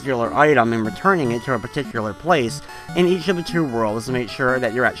a particular item and returning it to a particular place in each of the two worlds to make sure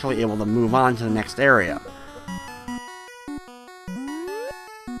that you're actually able to move on to the next area.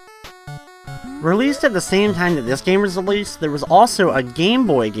 Released at the same time that this game was released, there was also a Game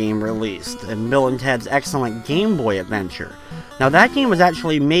Boy game released, in Bill and Ted's Excellent Game Boy Adventure. Now that game was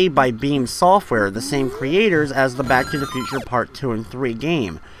actually made by Beam Software, the same creators as the Back to the Future Part 2 and 3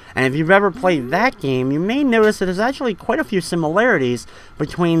 game. And if you've ever played that game, you may notice that there's actually quite a few similarities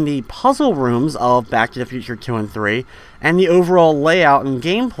between the puzzle rooms of Back to the Future 2 and 3 and the overall layout and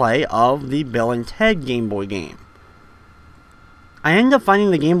gameplay of the Bill and Ted Game Boy game. I ended up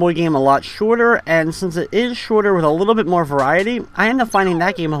finding the Game Boy game a lot shorter, and since it is shorter with a little bit more variety, I ended up finding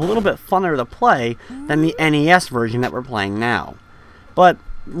that game a little bit funner to play than the NES version that we're playing now. But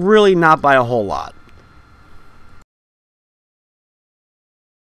really not by a whole lot.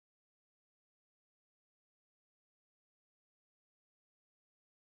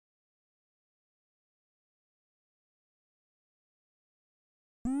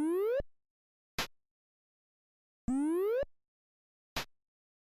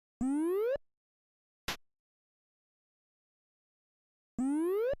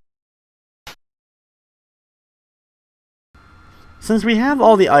 Since we have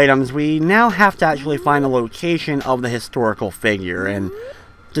all the items, we now have to actually find the location of the historical figure, and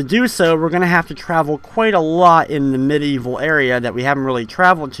to do so, we're going to have to travel quite a lot in the medieval area that we haven't really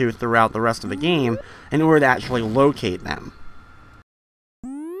traveled to throughout the rest of the game in order to actually locate them.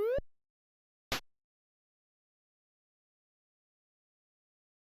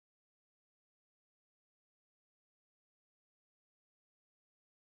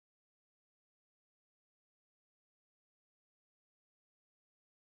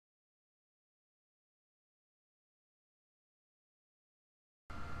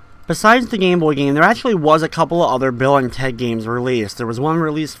 Besides the Game Boy game, there actually was a couple of other Bill and Ted games released. There was one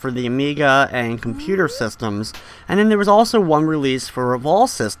released for the Amiga and computer systems, and then there was also one released for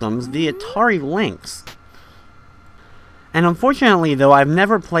Revolve systems, the Atari Lynx. And unfortunately though, I've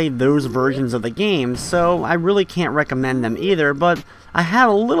never played those versions of the game, so I really can't recommend them either, but I have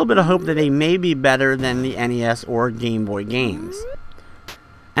a little bit of hope that they may be better than the NES or Game Boy games.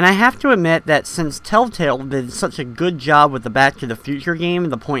 And I have to admit that since Telltale did such a good job with the Back to the Future game,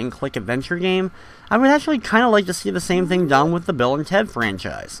 the point-and-click adventure game, I would actually kind of like to see the same thing done with the Bill and Ted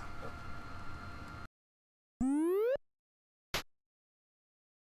franchise.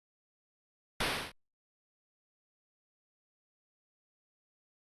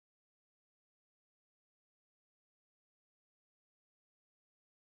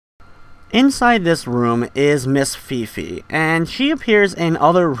 Inside this room is Miss Fifi, and she appears in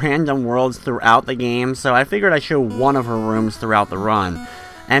other random worlds throughout the game, so I figured I'd show one of her rooms throughout the run.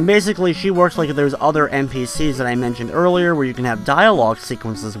 And basically, she works like those other NPCs that I mentioned earlier, where you can have dialogue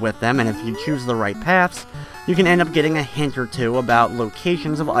sequences with them, and if you choose the right paths, you can end up getting a hint or two about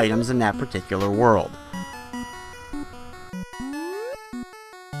locations of items in that particular world.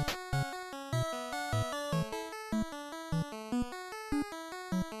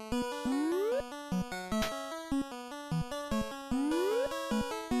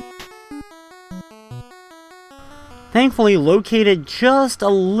 Thankfully, located just a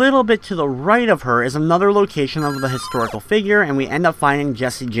little bit to the right of her is another location of the historical figure, and we end up finding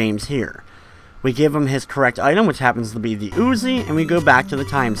Jesse James here. We give him his correct item, which happens to be the Uzi, and we go back to the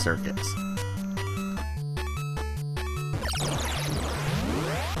time circuits.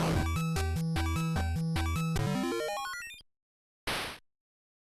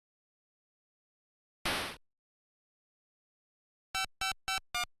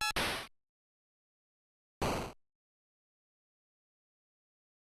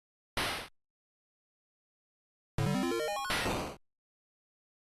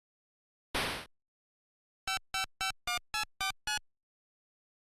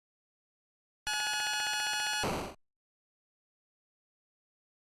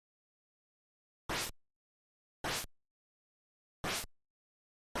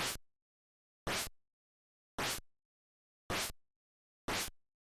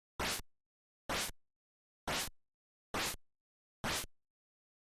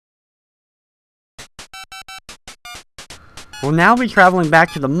 We'll now be traveling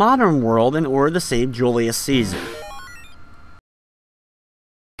back to the modern world in order to save Julius Caesar.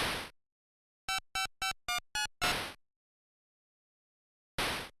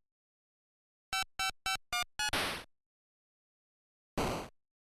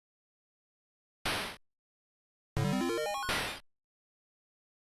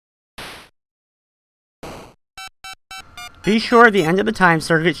 Be sure at the end of the time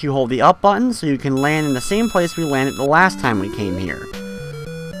circuits you hold the up button so you can land in the same place we landed the last time we came here.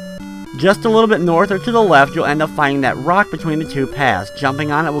 Just a little bit north or to the left, you'll end up finding that rock between the two paths.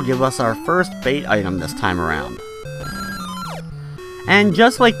 Jumping on it will give us our first bait item this time around. And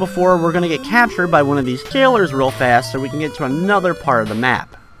just like before, we're going to get captured by one of these jailers real fast so we can get to another part of the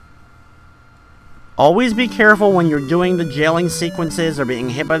map. Always be careful when you're doing the jailing sequences or being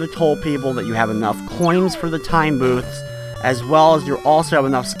hit by the toll people that you have enough coins for the time booths, as well as you also have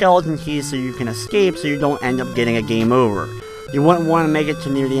enough skeleton keys so you can escape so you don't end up getting a game over. You wouldn't want to make it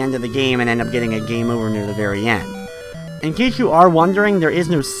to near the end of the game and end up getting a game over near the very end. In case you are wondering, there is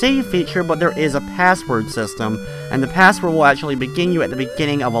no save feature, but there is a password system, and the password will actually begin you at the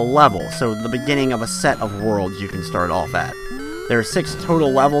beginning of a level, so the beginning of a set of worlds you can start off at. There are 6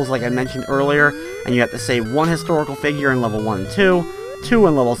 total levels like I mentioned earlier, and you have to save 1 historical figure in level 1 and 2, 2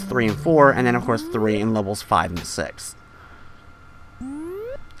 in levels 3 and 4, and then of course 3 in levels 5 and 6.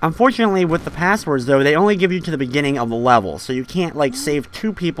 Unfortunately, with the passwords though, they only give you to the beginning of the level, so you can't like save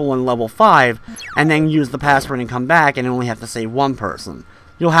 2 people in level 5 and then use the password and come back and only have to save 1 person.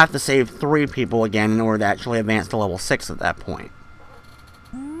 You'll have to save 3 people again in order to actually advance to level 6 at that point.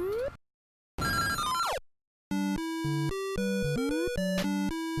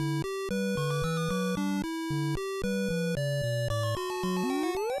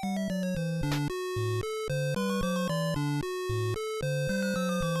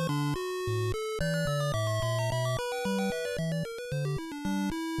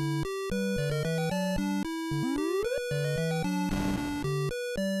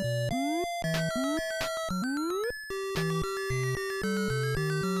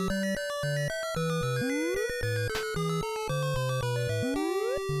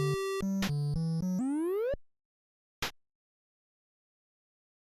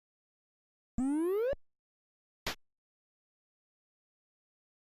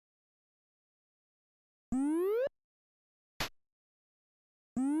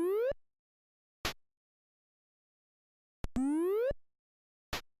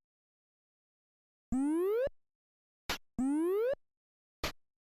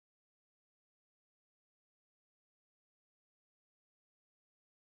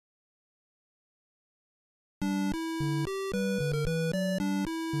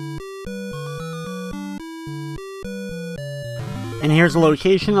 And here's a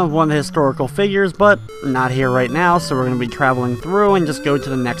location of one of the historical figures, but not here right now, so we're going to be traveling through and just go to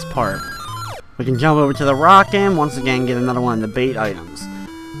the next part. We can jump over to the rock and once again get another one of the bait items.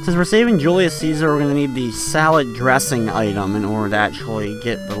 Since we're saving Julius Caesar, we're going to need the salad dressing item in order to actually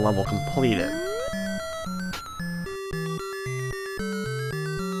get the level completed.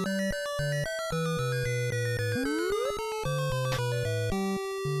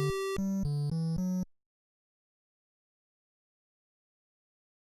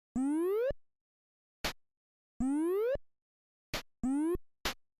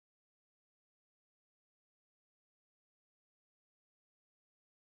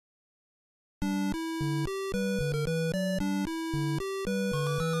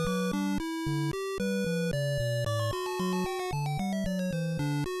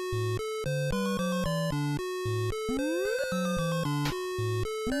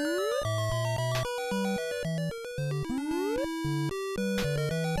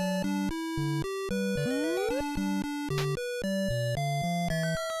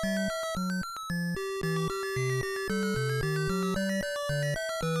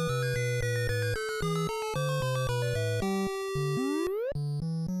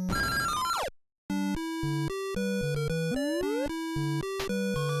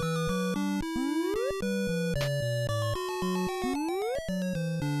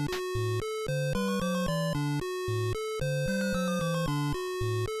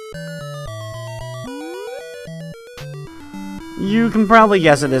 You can probably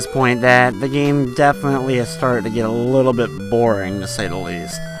guess at this point that the game definitely has started to get a little bit boring, to say the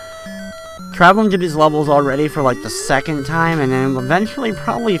least. Traveling to these levels already for like the second time, and then eventually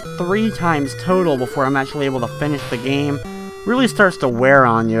probably 3 times total before I'm actually able to finish the game, really starts to wear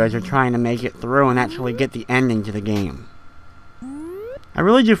on you as you're trying to make it through and actually get the ending to the game. I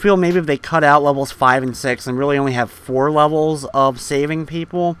really do feel maybe if they cut out levels 5 and 6 and really only have 4 levels of saving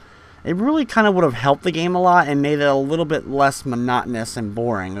people, it really kind of would have helped the game a lot and made it a little bit less monotonous and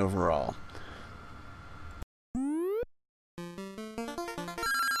boring overall.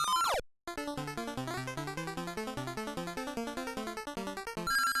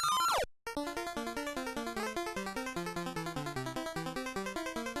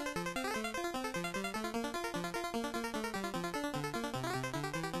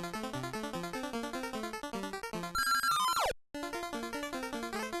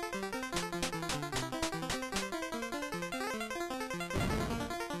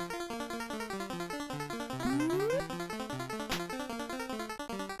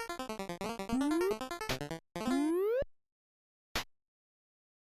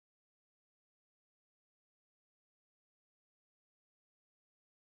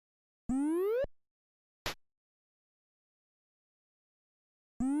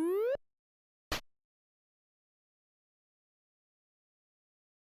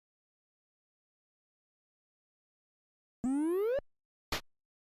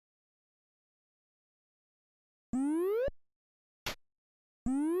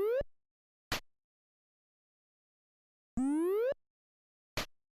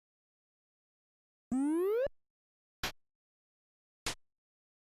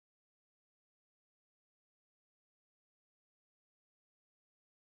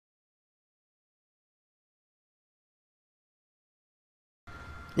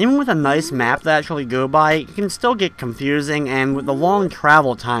 Even with a nice map to actually go by, it can still get confusing, and with the long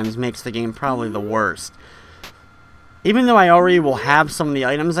travel times makes the game probably the worst. Even though I already will have some of the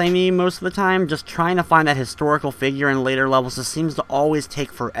items I need most of the time, just trying to find that historical figure in later levels just seems to always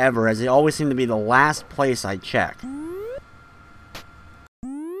take forever, as they always seem to be the last place I check.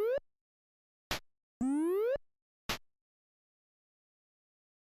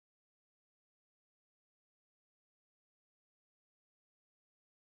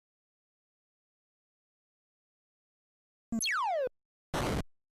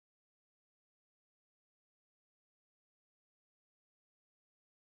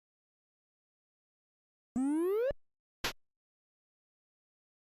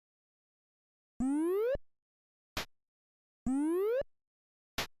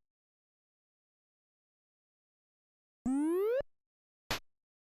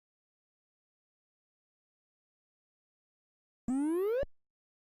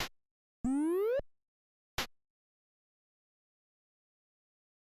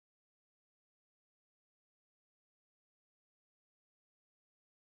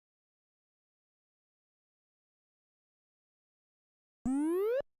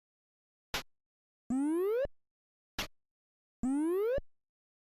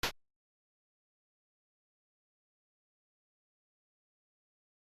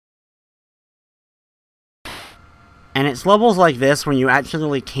 And it's levels like this when you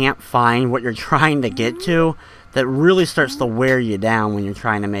actually can't find what you're trying to get to that really starts to wear you down when you're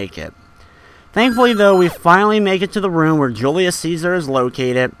trying to make it. Thankfully though, we finally make it to the room where Julius Caesar is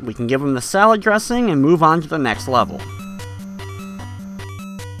located. We can give him the salad dressing and move on to the next level.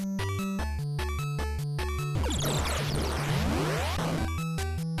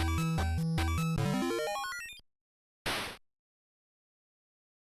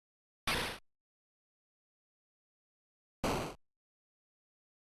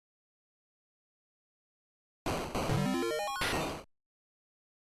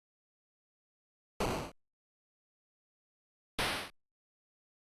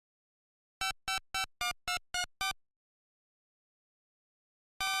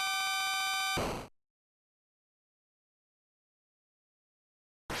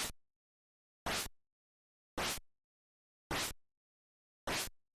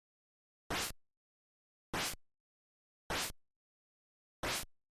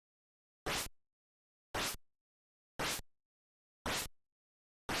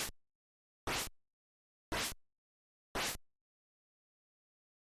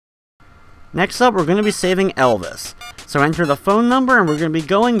 Next up, we're going to be saving Elvis. So enter the phone number and we're going to be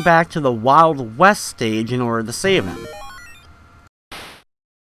going back to the Wild West stage in order to save him.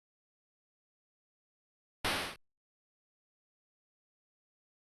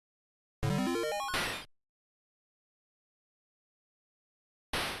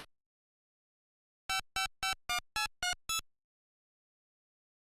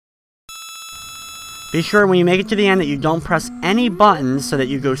 Be sure when you make it to the end that you don't press any buttons so that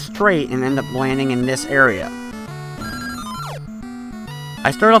you go straight and end up landing in this area.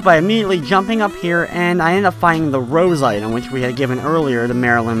 I start off by immediately jumping up here, and I end up finding the rose item, which we had given earlier to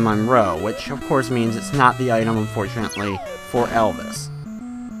Marilyn Monroe, which of course means it's not the item, unfortunately, for Elvis.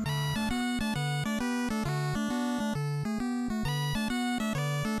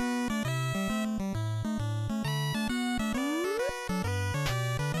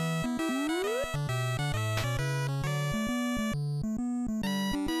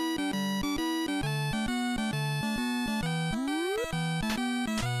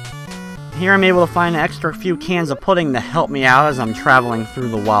 Here I'm able to find an extra few cans of pudding to help me out as I'm traveling through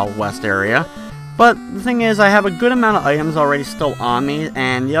the Wild West area. But the thing is, I have a good amount of items already still on me,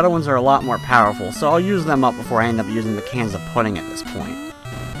 and the other ones are a lot more powerful, so I'll use them up before I end up using the cans of pudding at this point.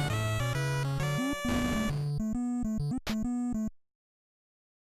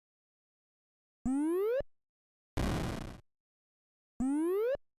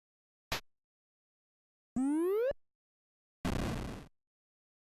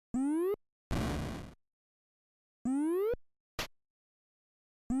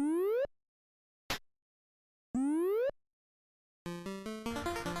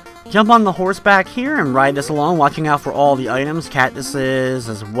 Jump on the horseback here and ride this along, watching out for all the items, cactuses,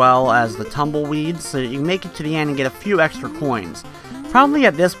 as well as the tumbleweeds, so that you can make it to the end and get a few extra coins. Probably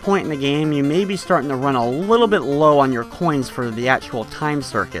at this point in the game, you may be starting to run a little bit low on your coins for the actual time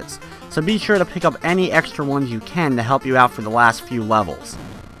circuits, so be sure to pick up any extra ones you can to help you out for the last few levels.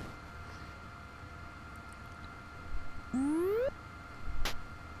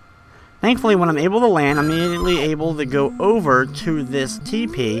 Thankfully, when I'm able to land, I'm immediately able to go over to this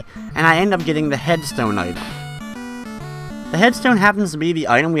teepee, and I end up getting the headstone item. The headstone happens to be the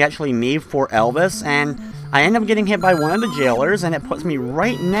item we actually need for Elvis, and I end up getting hit by one of the jailers, and it puts me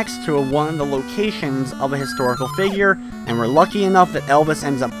right next to one of the locations of a historical figure, and we're lucky enough that Elvis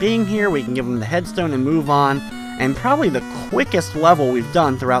ends up being here. We can give him the headstone and move on, and probably the quickest level we've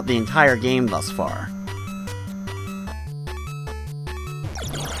done throughout the entire game thus far.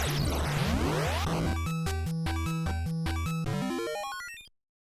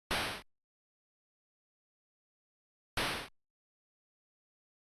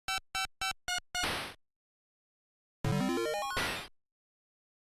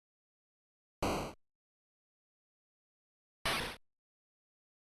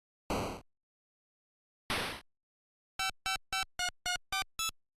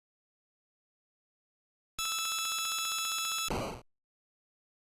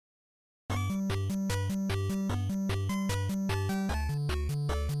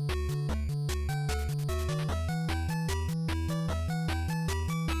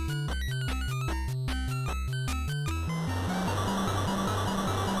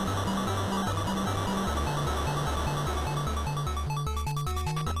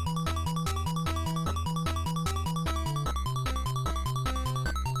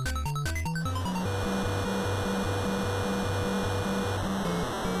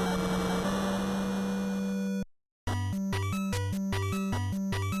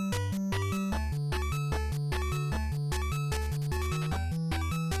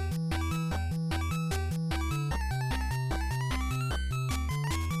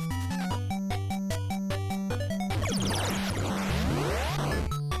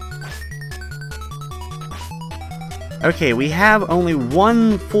 Okay, we have only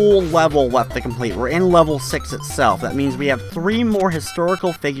one full level left to complete. We're in level 6 itself. That means we have 3 more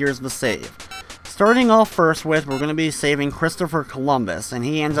historical figures to save. Starting off first with, we're going to be saving Christopher Columbus, and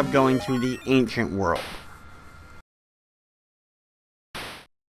he ends up going to the ancient world.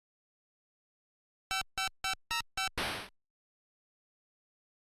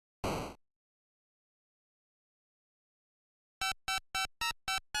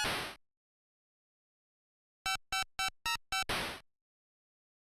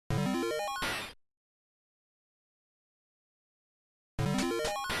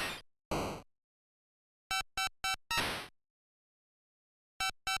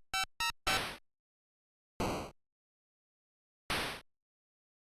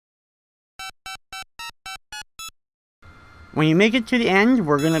 When you make it to the end,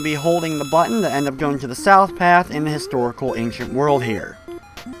 we're going to be holding the button to end up going to the south path in the historical ancient world here.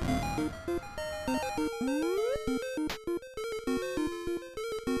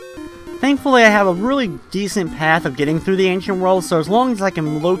 Thankfully, I have a really decent path of getting through the ancient world, so as long as I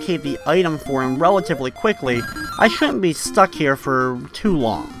can locate the item for him relatively quickly, I shouldn't be stuck here for too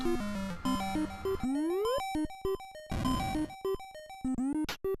long.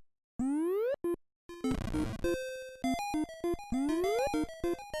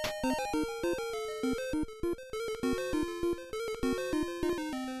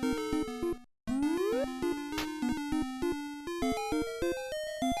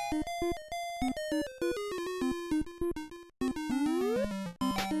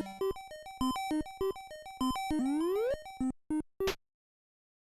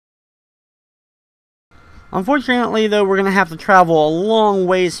 Unfortunately, though, we're going to have to travel a long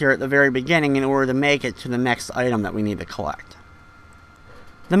ways here at the very beginning in order to make it to the next item that we need to collect.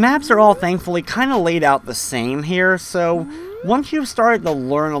 The maps are all thankfully kind of laid out the same here, so once you've started to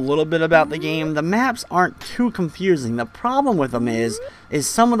learn a little bit about the game, the maps aren't too confusing. The problem with them is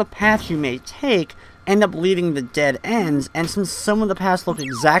some of the paths you may take end up leading to dead ends, and since some of the paths look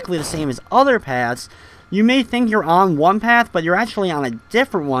exactly the same as other paths, you may think you're on one path, but you're actually on a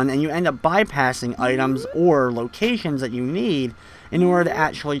different one, and you end up bypassing items or locations that you need in order to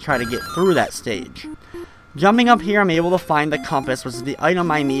actually try to get through that stage. Jumping up here, I'm able to find the compass, which is the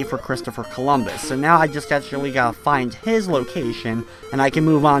item I need for Christopher Columbus. So now I just actually gotta find his location, and I can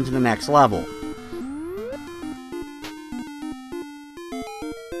move on to the next level.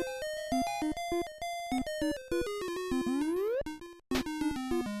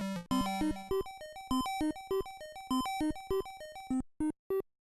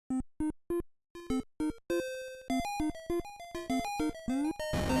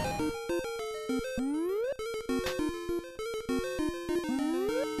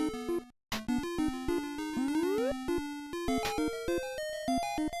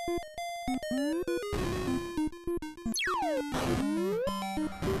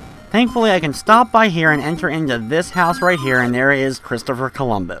 Thankfully, I can stop by here and enter into this house right here, and there is Christopher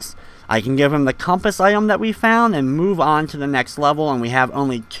Columbus. I can give him the compass item that we found and move on to the next level, and we have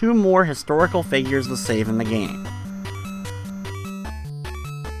only 2 more historical figures to save in the game.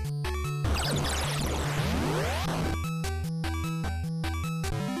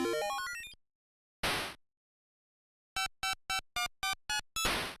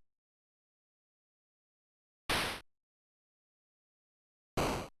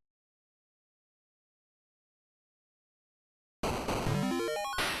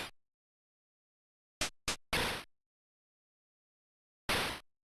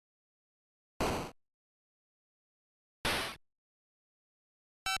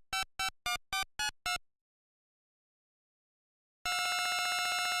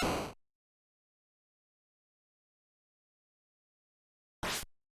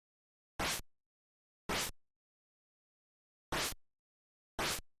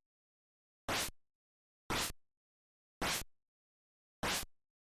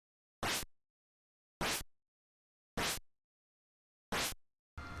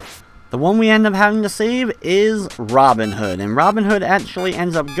 The one we end up having to save is Robin Hood, and Robin Hood actually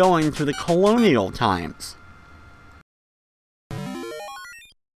ends up going to the colonial times.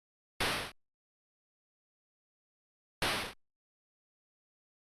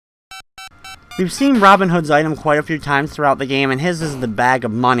 We've seen Robin Hood's item quite a few times throughout the game, and his is the bag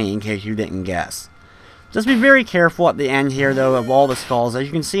of money, in case you didn't guess. Just be very careful at the end here, though, of all the skulls. As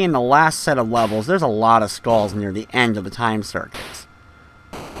you can see in the last set of levels, there's a lot of skulls near the end of the time circuits.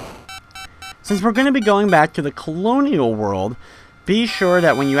 Since we're going to be going back to the colonial world, be sure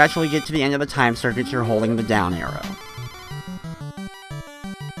that when you actually get to the end of the time circuit, you're holding the down arrow.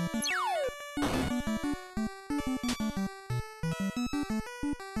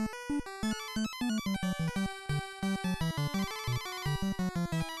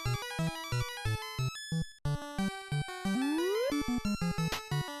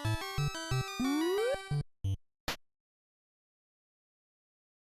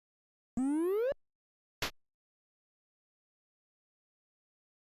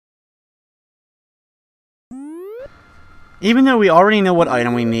 Even though we already know what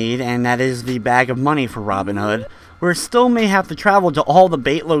item we need, and that is the bag of money for Robin Hood, we still may have to travel to all the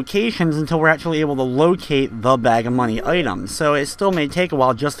bait locations until we're actually able to locate the bag of money items, so it still may take a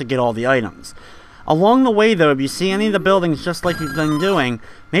while just to get all the items. Along the way though, if you see any of the buildings just like we've been doing,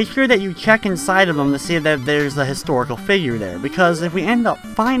 make sure that you check inside of them to see that there's a historical figure there, because if we end up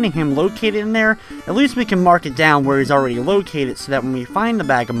finding him located in there, at least we can mark it down where he's already located so that when we find the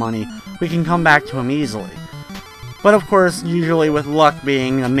bag of money, we can come back to him easily. But of course, usually with luck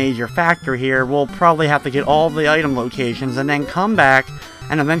being a major factor here, we'll probably have to get all the item locations and then come back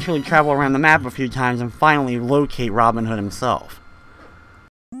and eventually travel around the map a few times and finally locate Robin Hood himself.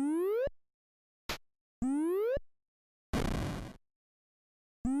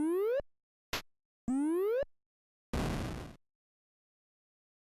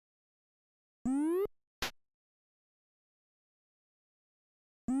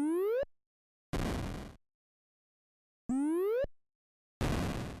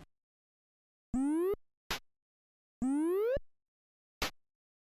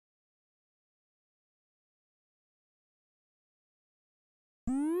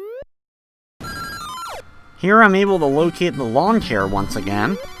 Here I'm able to locate the lawn chair once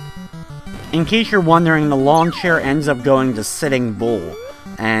again. In case you're wondering, the lawn chair ends up going to Sitting Bull.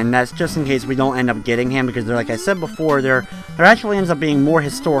 and that's just in case we don't end up getting him, because like I said before, there actually ends up being more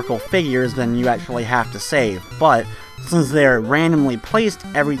historical figures than you actually have to save, but since they're randomly placed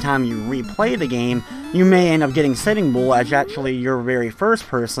every time you replay the game, you may end up getting Sitting Bull as actually your very first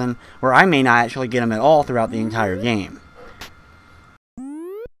person, where I may not actually get him at all throughout the entire game.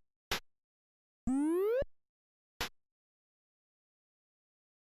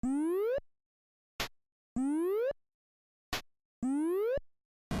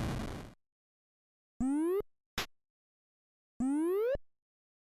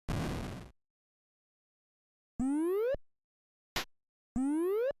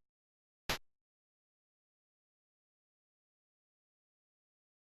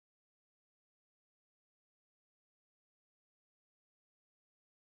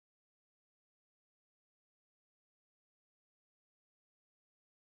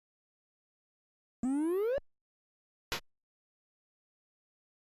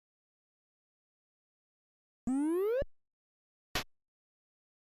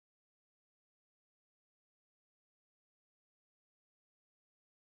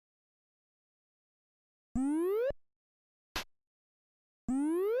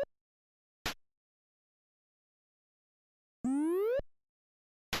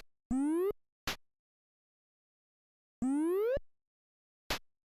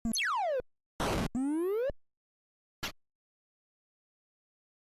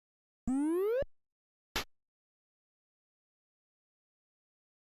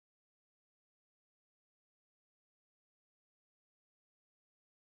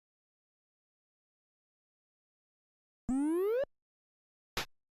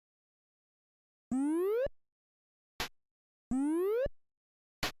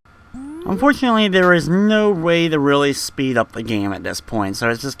 Unfortunately, there is no way to really speed up the game at this point, so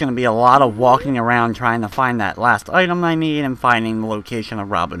it's just going to be a lot of walking around trying to find that last item I need and finding the location of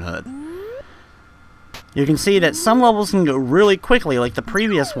Robin Hood. You can see that some levels can go really quickly, like the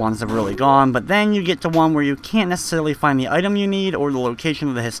previous ones have really gone, but then you get to one where you can't necessarily find the item you need or the location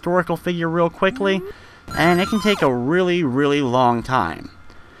of the historical figure real quickly, and it can take a really, really long time.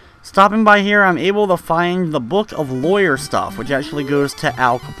 Stopping by here, I'm able to find the Book of Lawyer Stuff, which actually goes to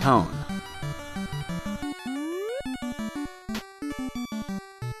Al Capone.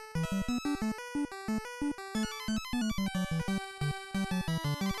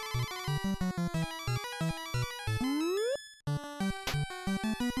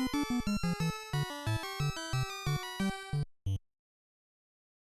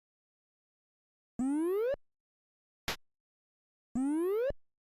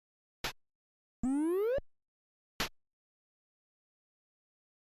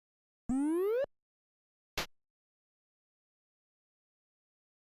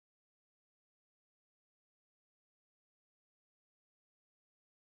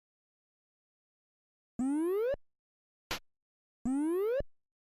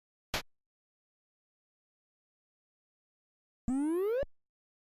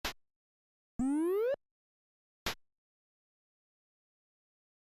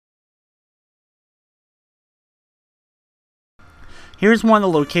 Here's one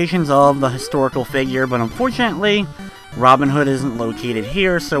of the locations of the historical figure, but unfortunately, Robin Hood isn't located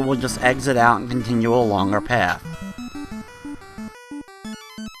here, so we'll just exit out and continue along our path.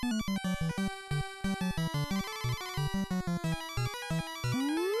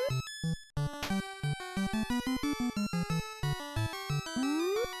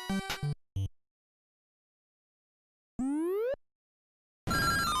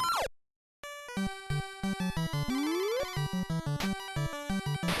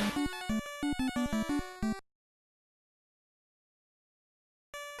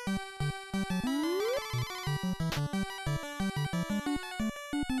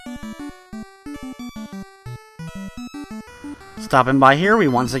 Stopping by here, we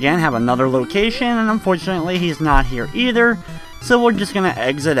once again have another location, and unfortunately he's not here either, so we're just going to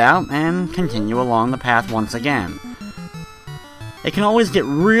exit out and continue along the path once again. It can always get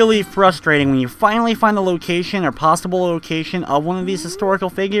really frustrating when you finally find the location or possible location of one of these historical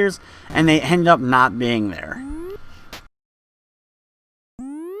figures, and they end up not being there.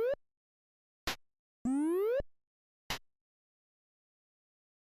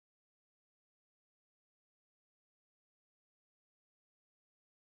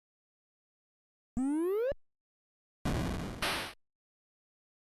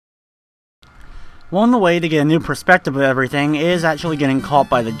 One way to get a new perspective of everything is actually getting caught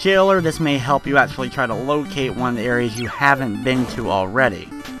by the jailer. This may help you actually try to locate one of the areas you haven't been to already.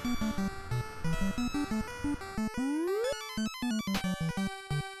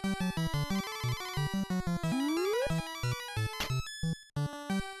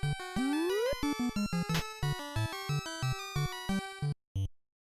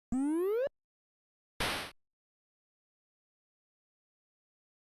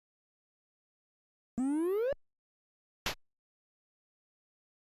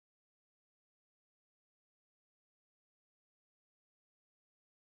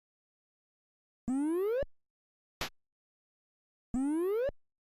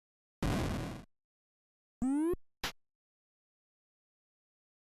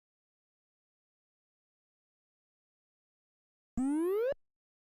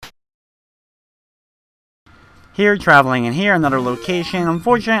 Here, traveling in here, another location.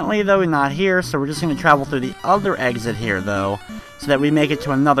 Unfortunately, though, not here, so we're just going to travel through the other exit here, though, so that we make it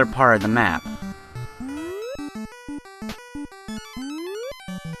to another part of the map.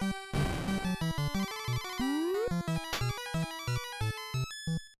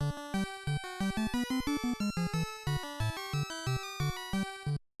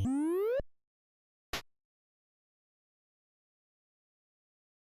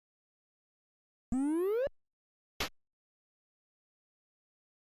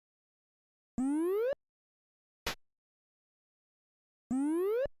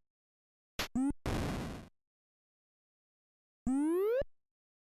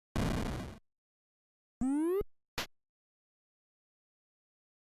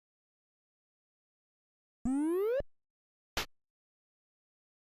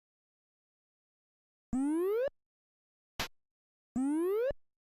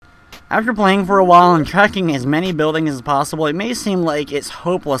 After playing for a while and checking as many buildings as possible, it may seem like it's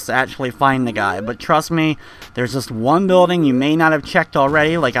hopeless to actually find the guy, but trust me, there's just one building you may not have checked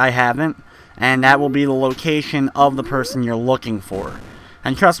already, like I haven't, and that will be the location of the person you're looking for.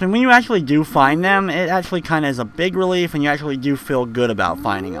 And trust me, when you actually do find them, it actually kind of is a big relief, and you actually do feel good about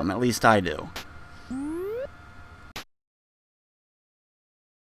finding them, at least I do.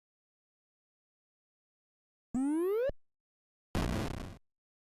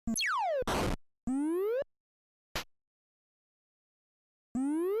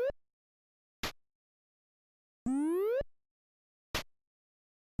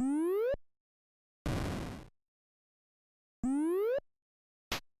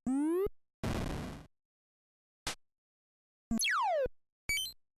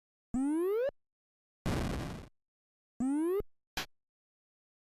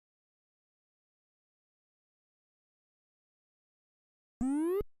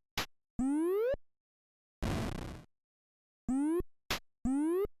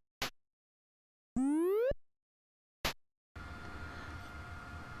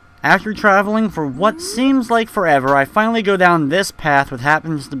 After traveling for what seems like forever, I finally go down this path, which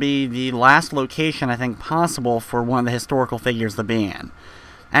happens to be the last location I think possible for one of the historical figures to be in.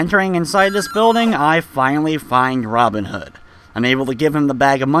 Entering inside this building, I finally find Robin Hood. I'm able to give him the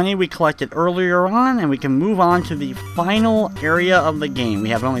bag of money we collected earlier on, and we can move on to the final area of the game. We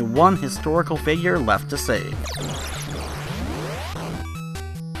have only one historical figure left to save.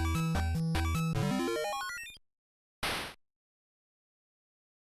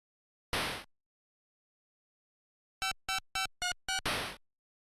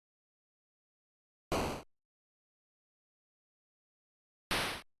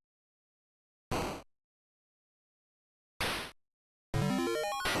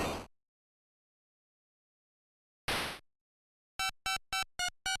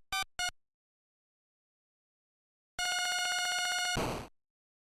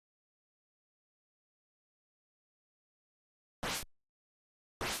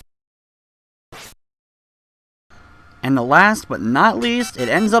 And the last but not least, it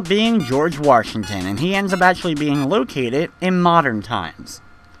ends up being George Washington, and he ends up actually being located in modern times.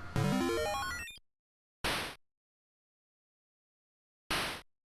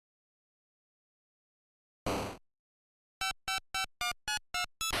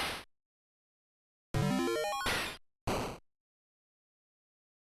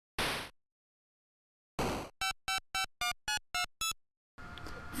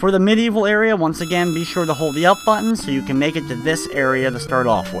 For the medieval area, once again, be sure to hold the up button so you can make it to this area to start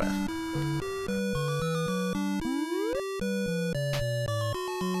off with.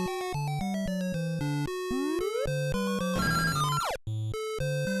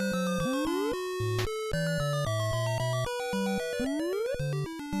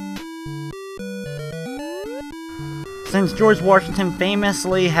 Since George Washington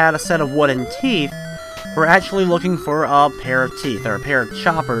famously had a set of wooden teeth, we're actually looking for a pair of teeth, or a pair of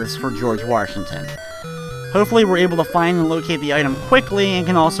choppers for George Washington. Hopefully we're able to find and locate the item quickly and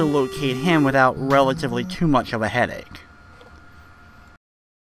can also locate him without relatively too much of a headache.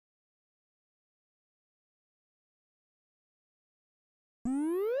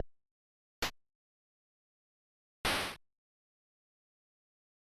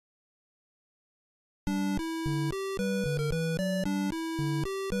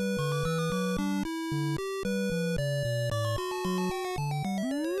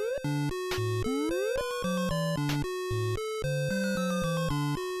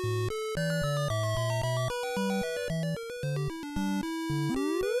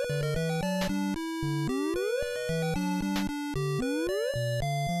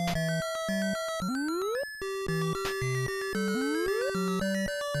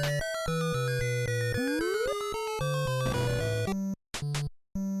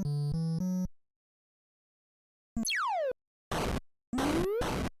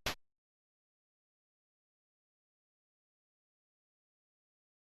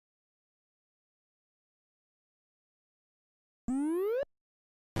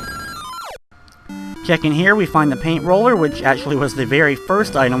 Checking here, we find the paint roller, which actually was the very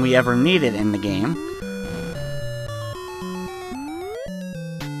first item we ever needed in the game.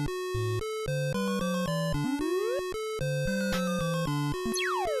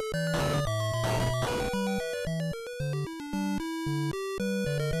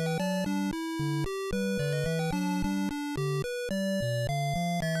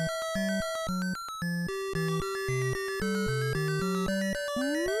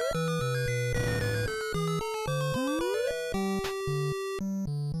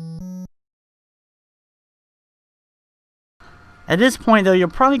 At this point though, you're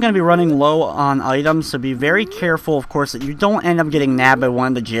probably going to be running low on items, so be very careful, of course, that you don't end up getting nabbed by one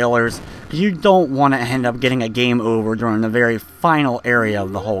of the jailers, because you don't want to end up getting a game over during the very final area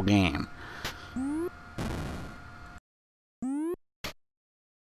of the whole game.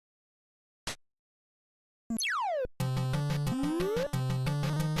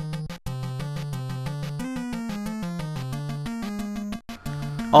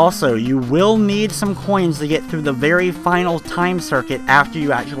 Also, you will need some coins to get through the very final time circuit after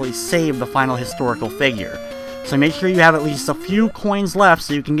you actually save the final historical figure. So make sure you have at least a few coins left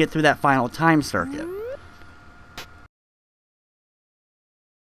so you can get through that final time circuit.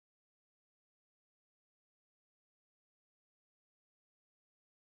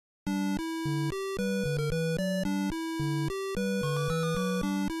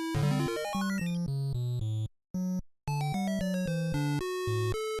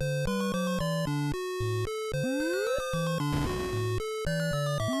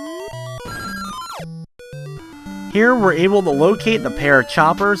 Here we're able to locate the pair of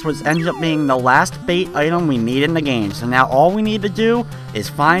choppers, which ends up being the last bait item we need in the game. So now all we need to do is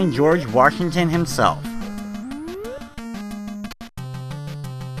find George Washington himself.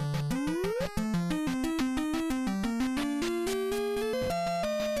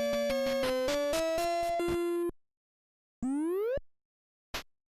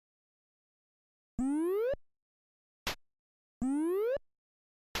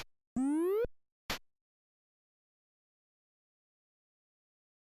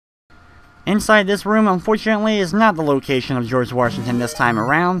 Inside this room, unfortunately, is not the location of George Washington this time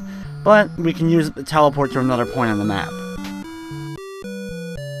around, but we can use it to teleport to another point on the map.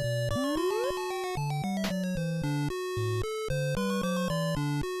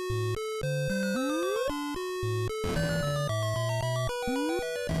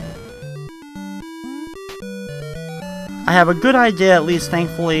 I have a good idea, at least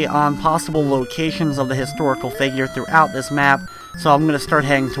thankfully, on possible locations of the historical figure throughout this map, so I'm going to start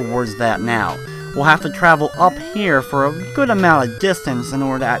heading towards that now. We'll have to travel up here for a good amount of distance in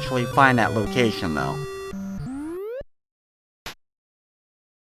order to actually find that location, though.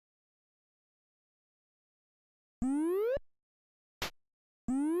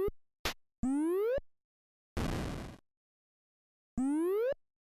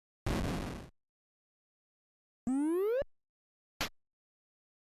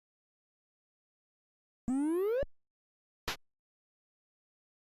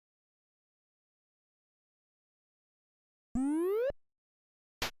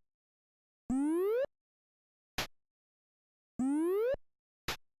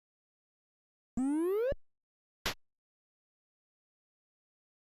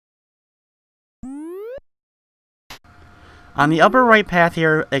 On the upper right path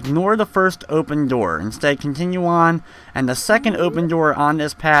here, ignore the first open door. Instead, continue on, and the second open door on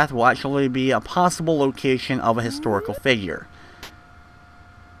this path will actually be a possible location of a historical figure.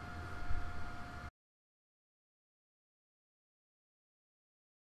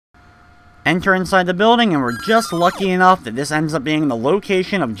 Enter inside the building, and we're just lucky enough that this ends up being the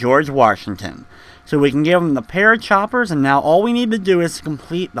location of George Washington. So we can give him the pair of choppers, and now all we need to do is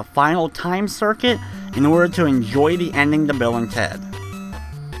complete the final time circuit in order to enjoy the ending to Bill and Ted.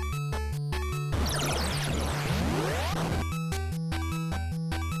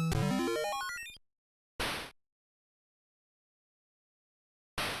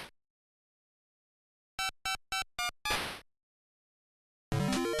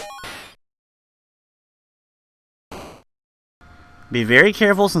 Be very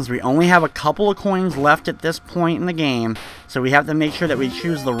careful since we only have a couple of coins left at this point in the game, so we have to make sure that we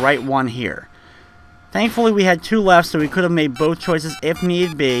choose the right one here. Thankfully we had two left, so we could have made both choices if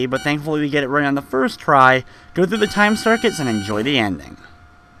need be, but thankfully we get it right on the first try, go through the time circuits, and enjoy the ending.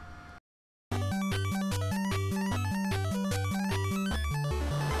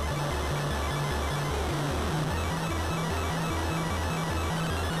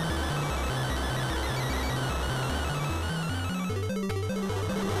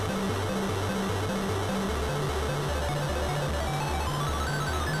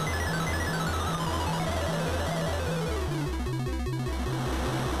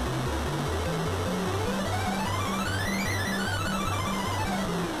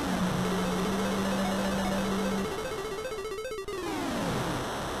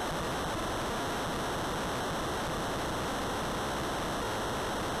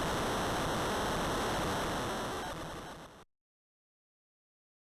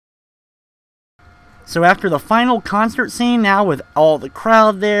 So after the final concert scene, now with all the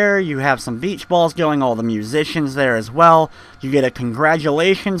crowd there, you have some beach balls going, all the musicians there as well. You get a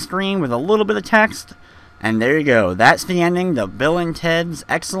congratulations screen with a little bit of text. And there you go. That's the ending to Bill and Ted's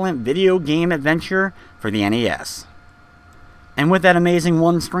excellent video game adventure for the NES. And with that amazing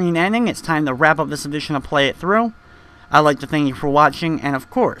one-screen ending, it's time to wrap up this edition of Play It Through. I'd like to thank you for watching, and of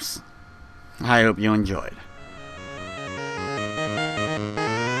course, I hope you enjoyed.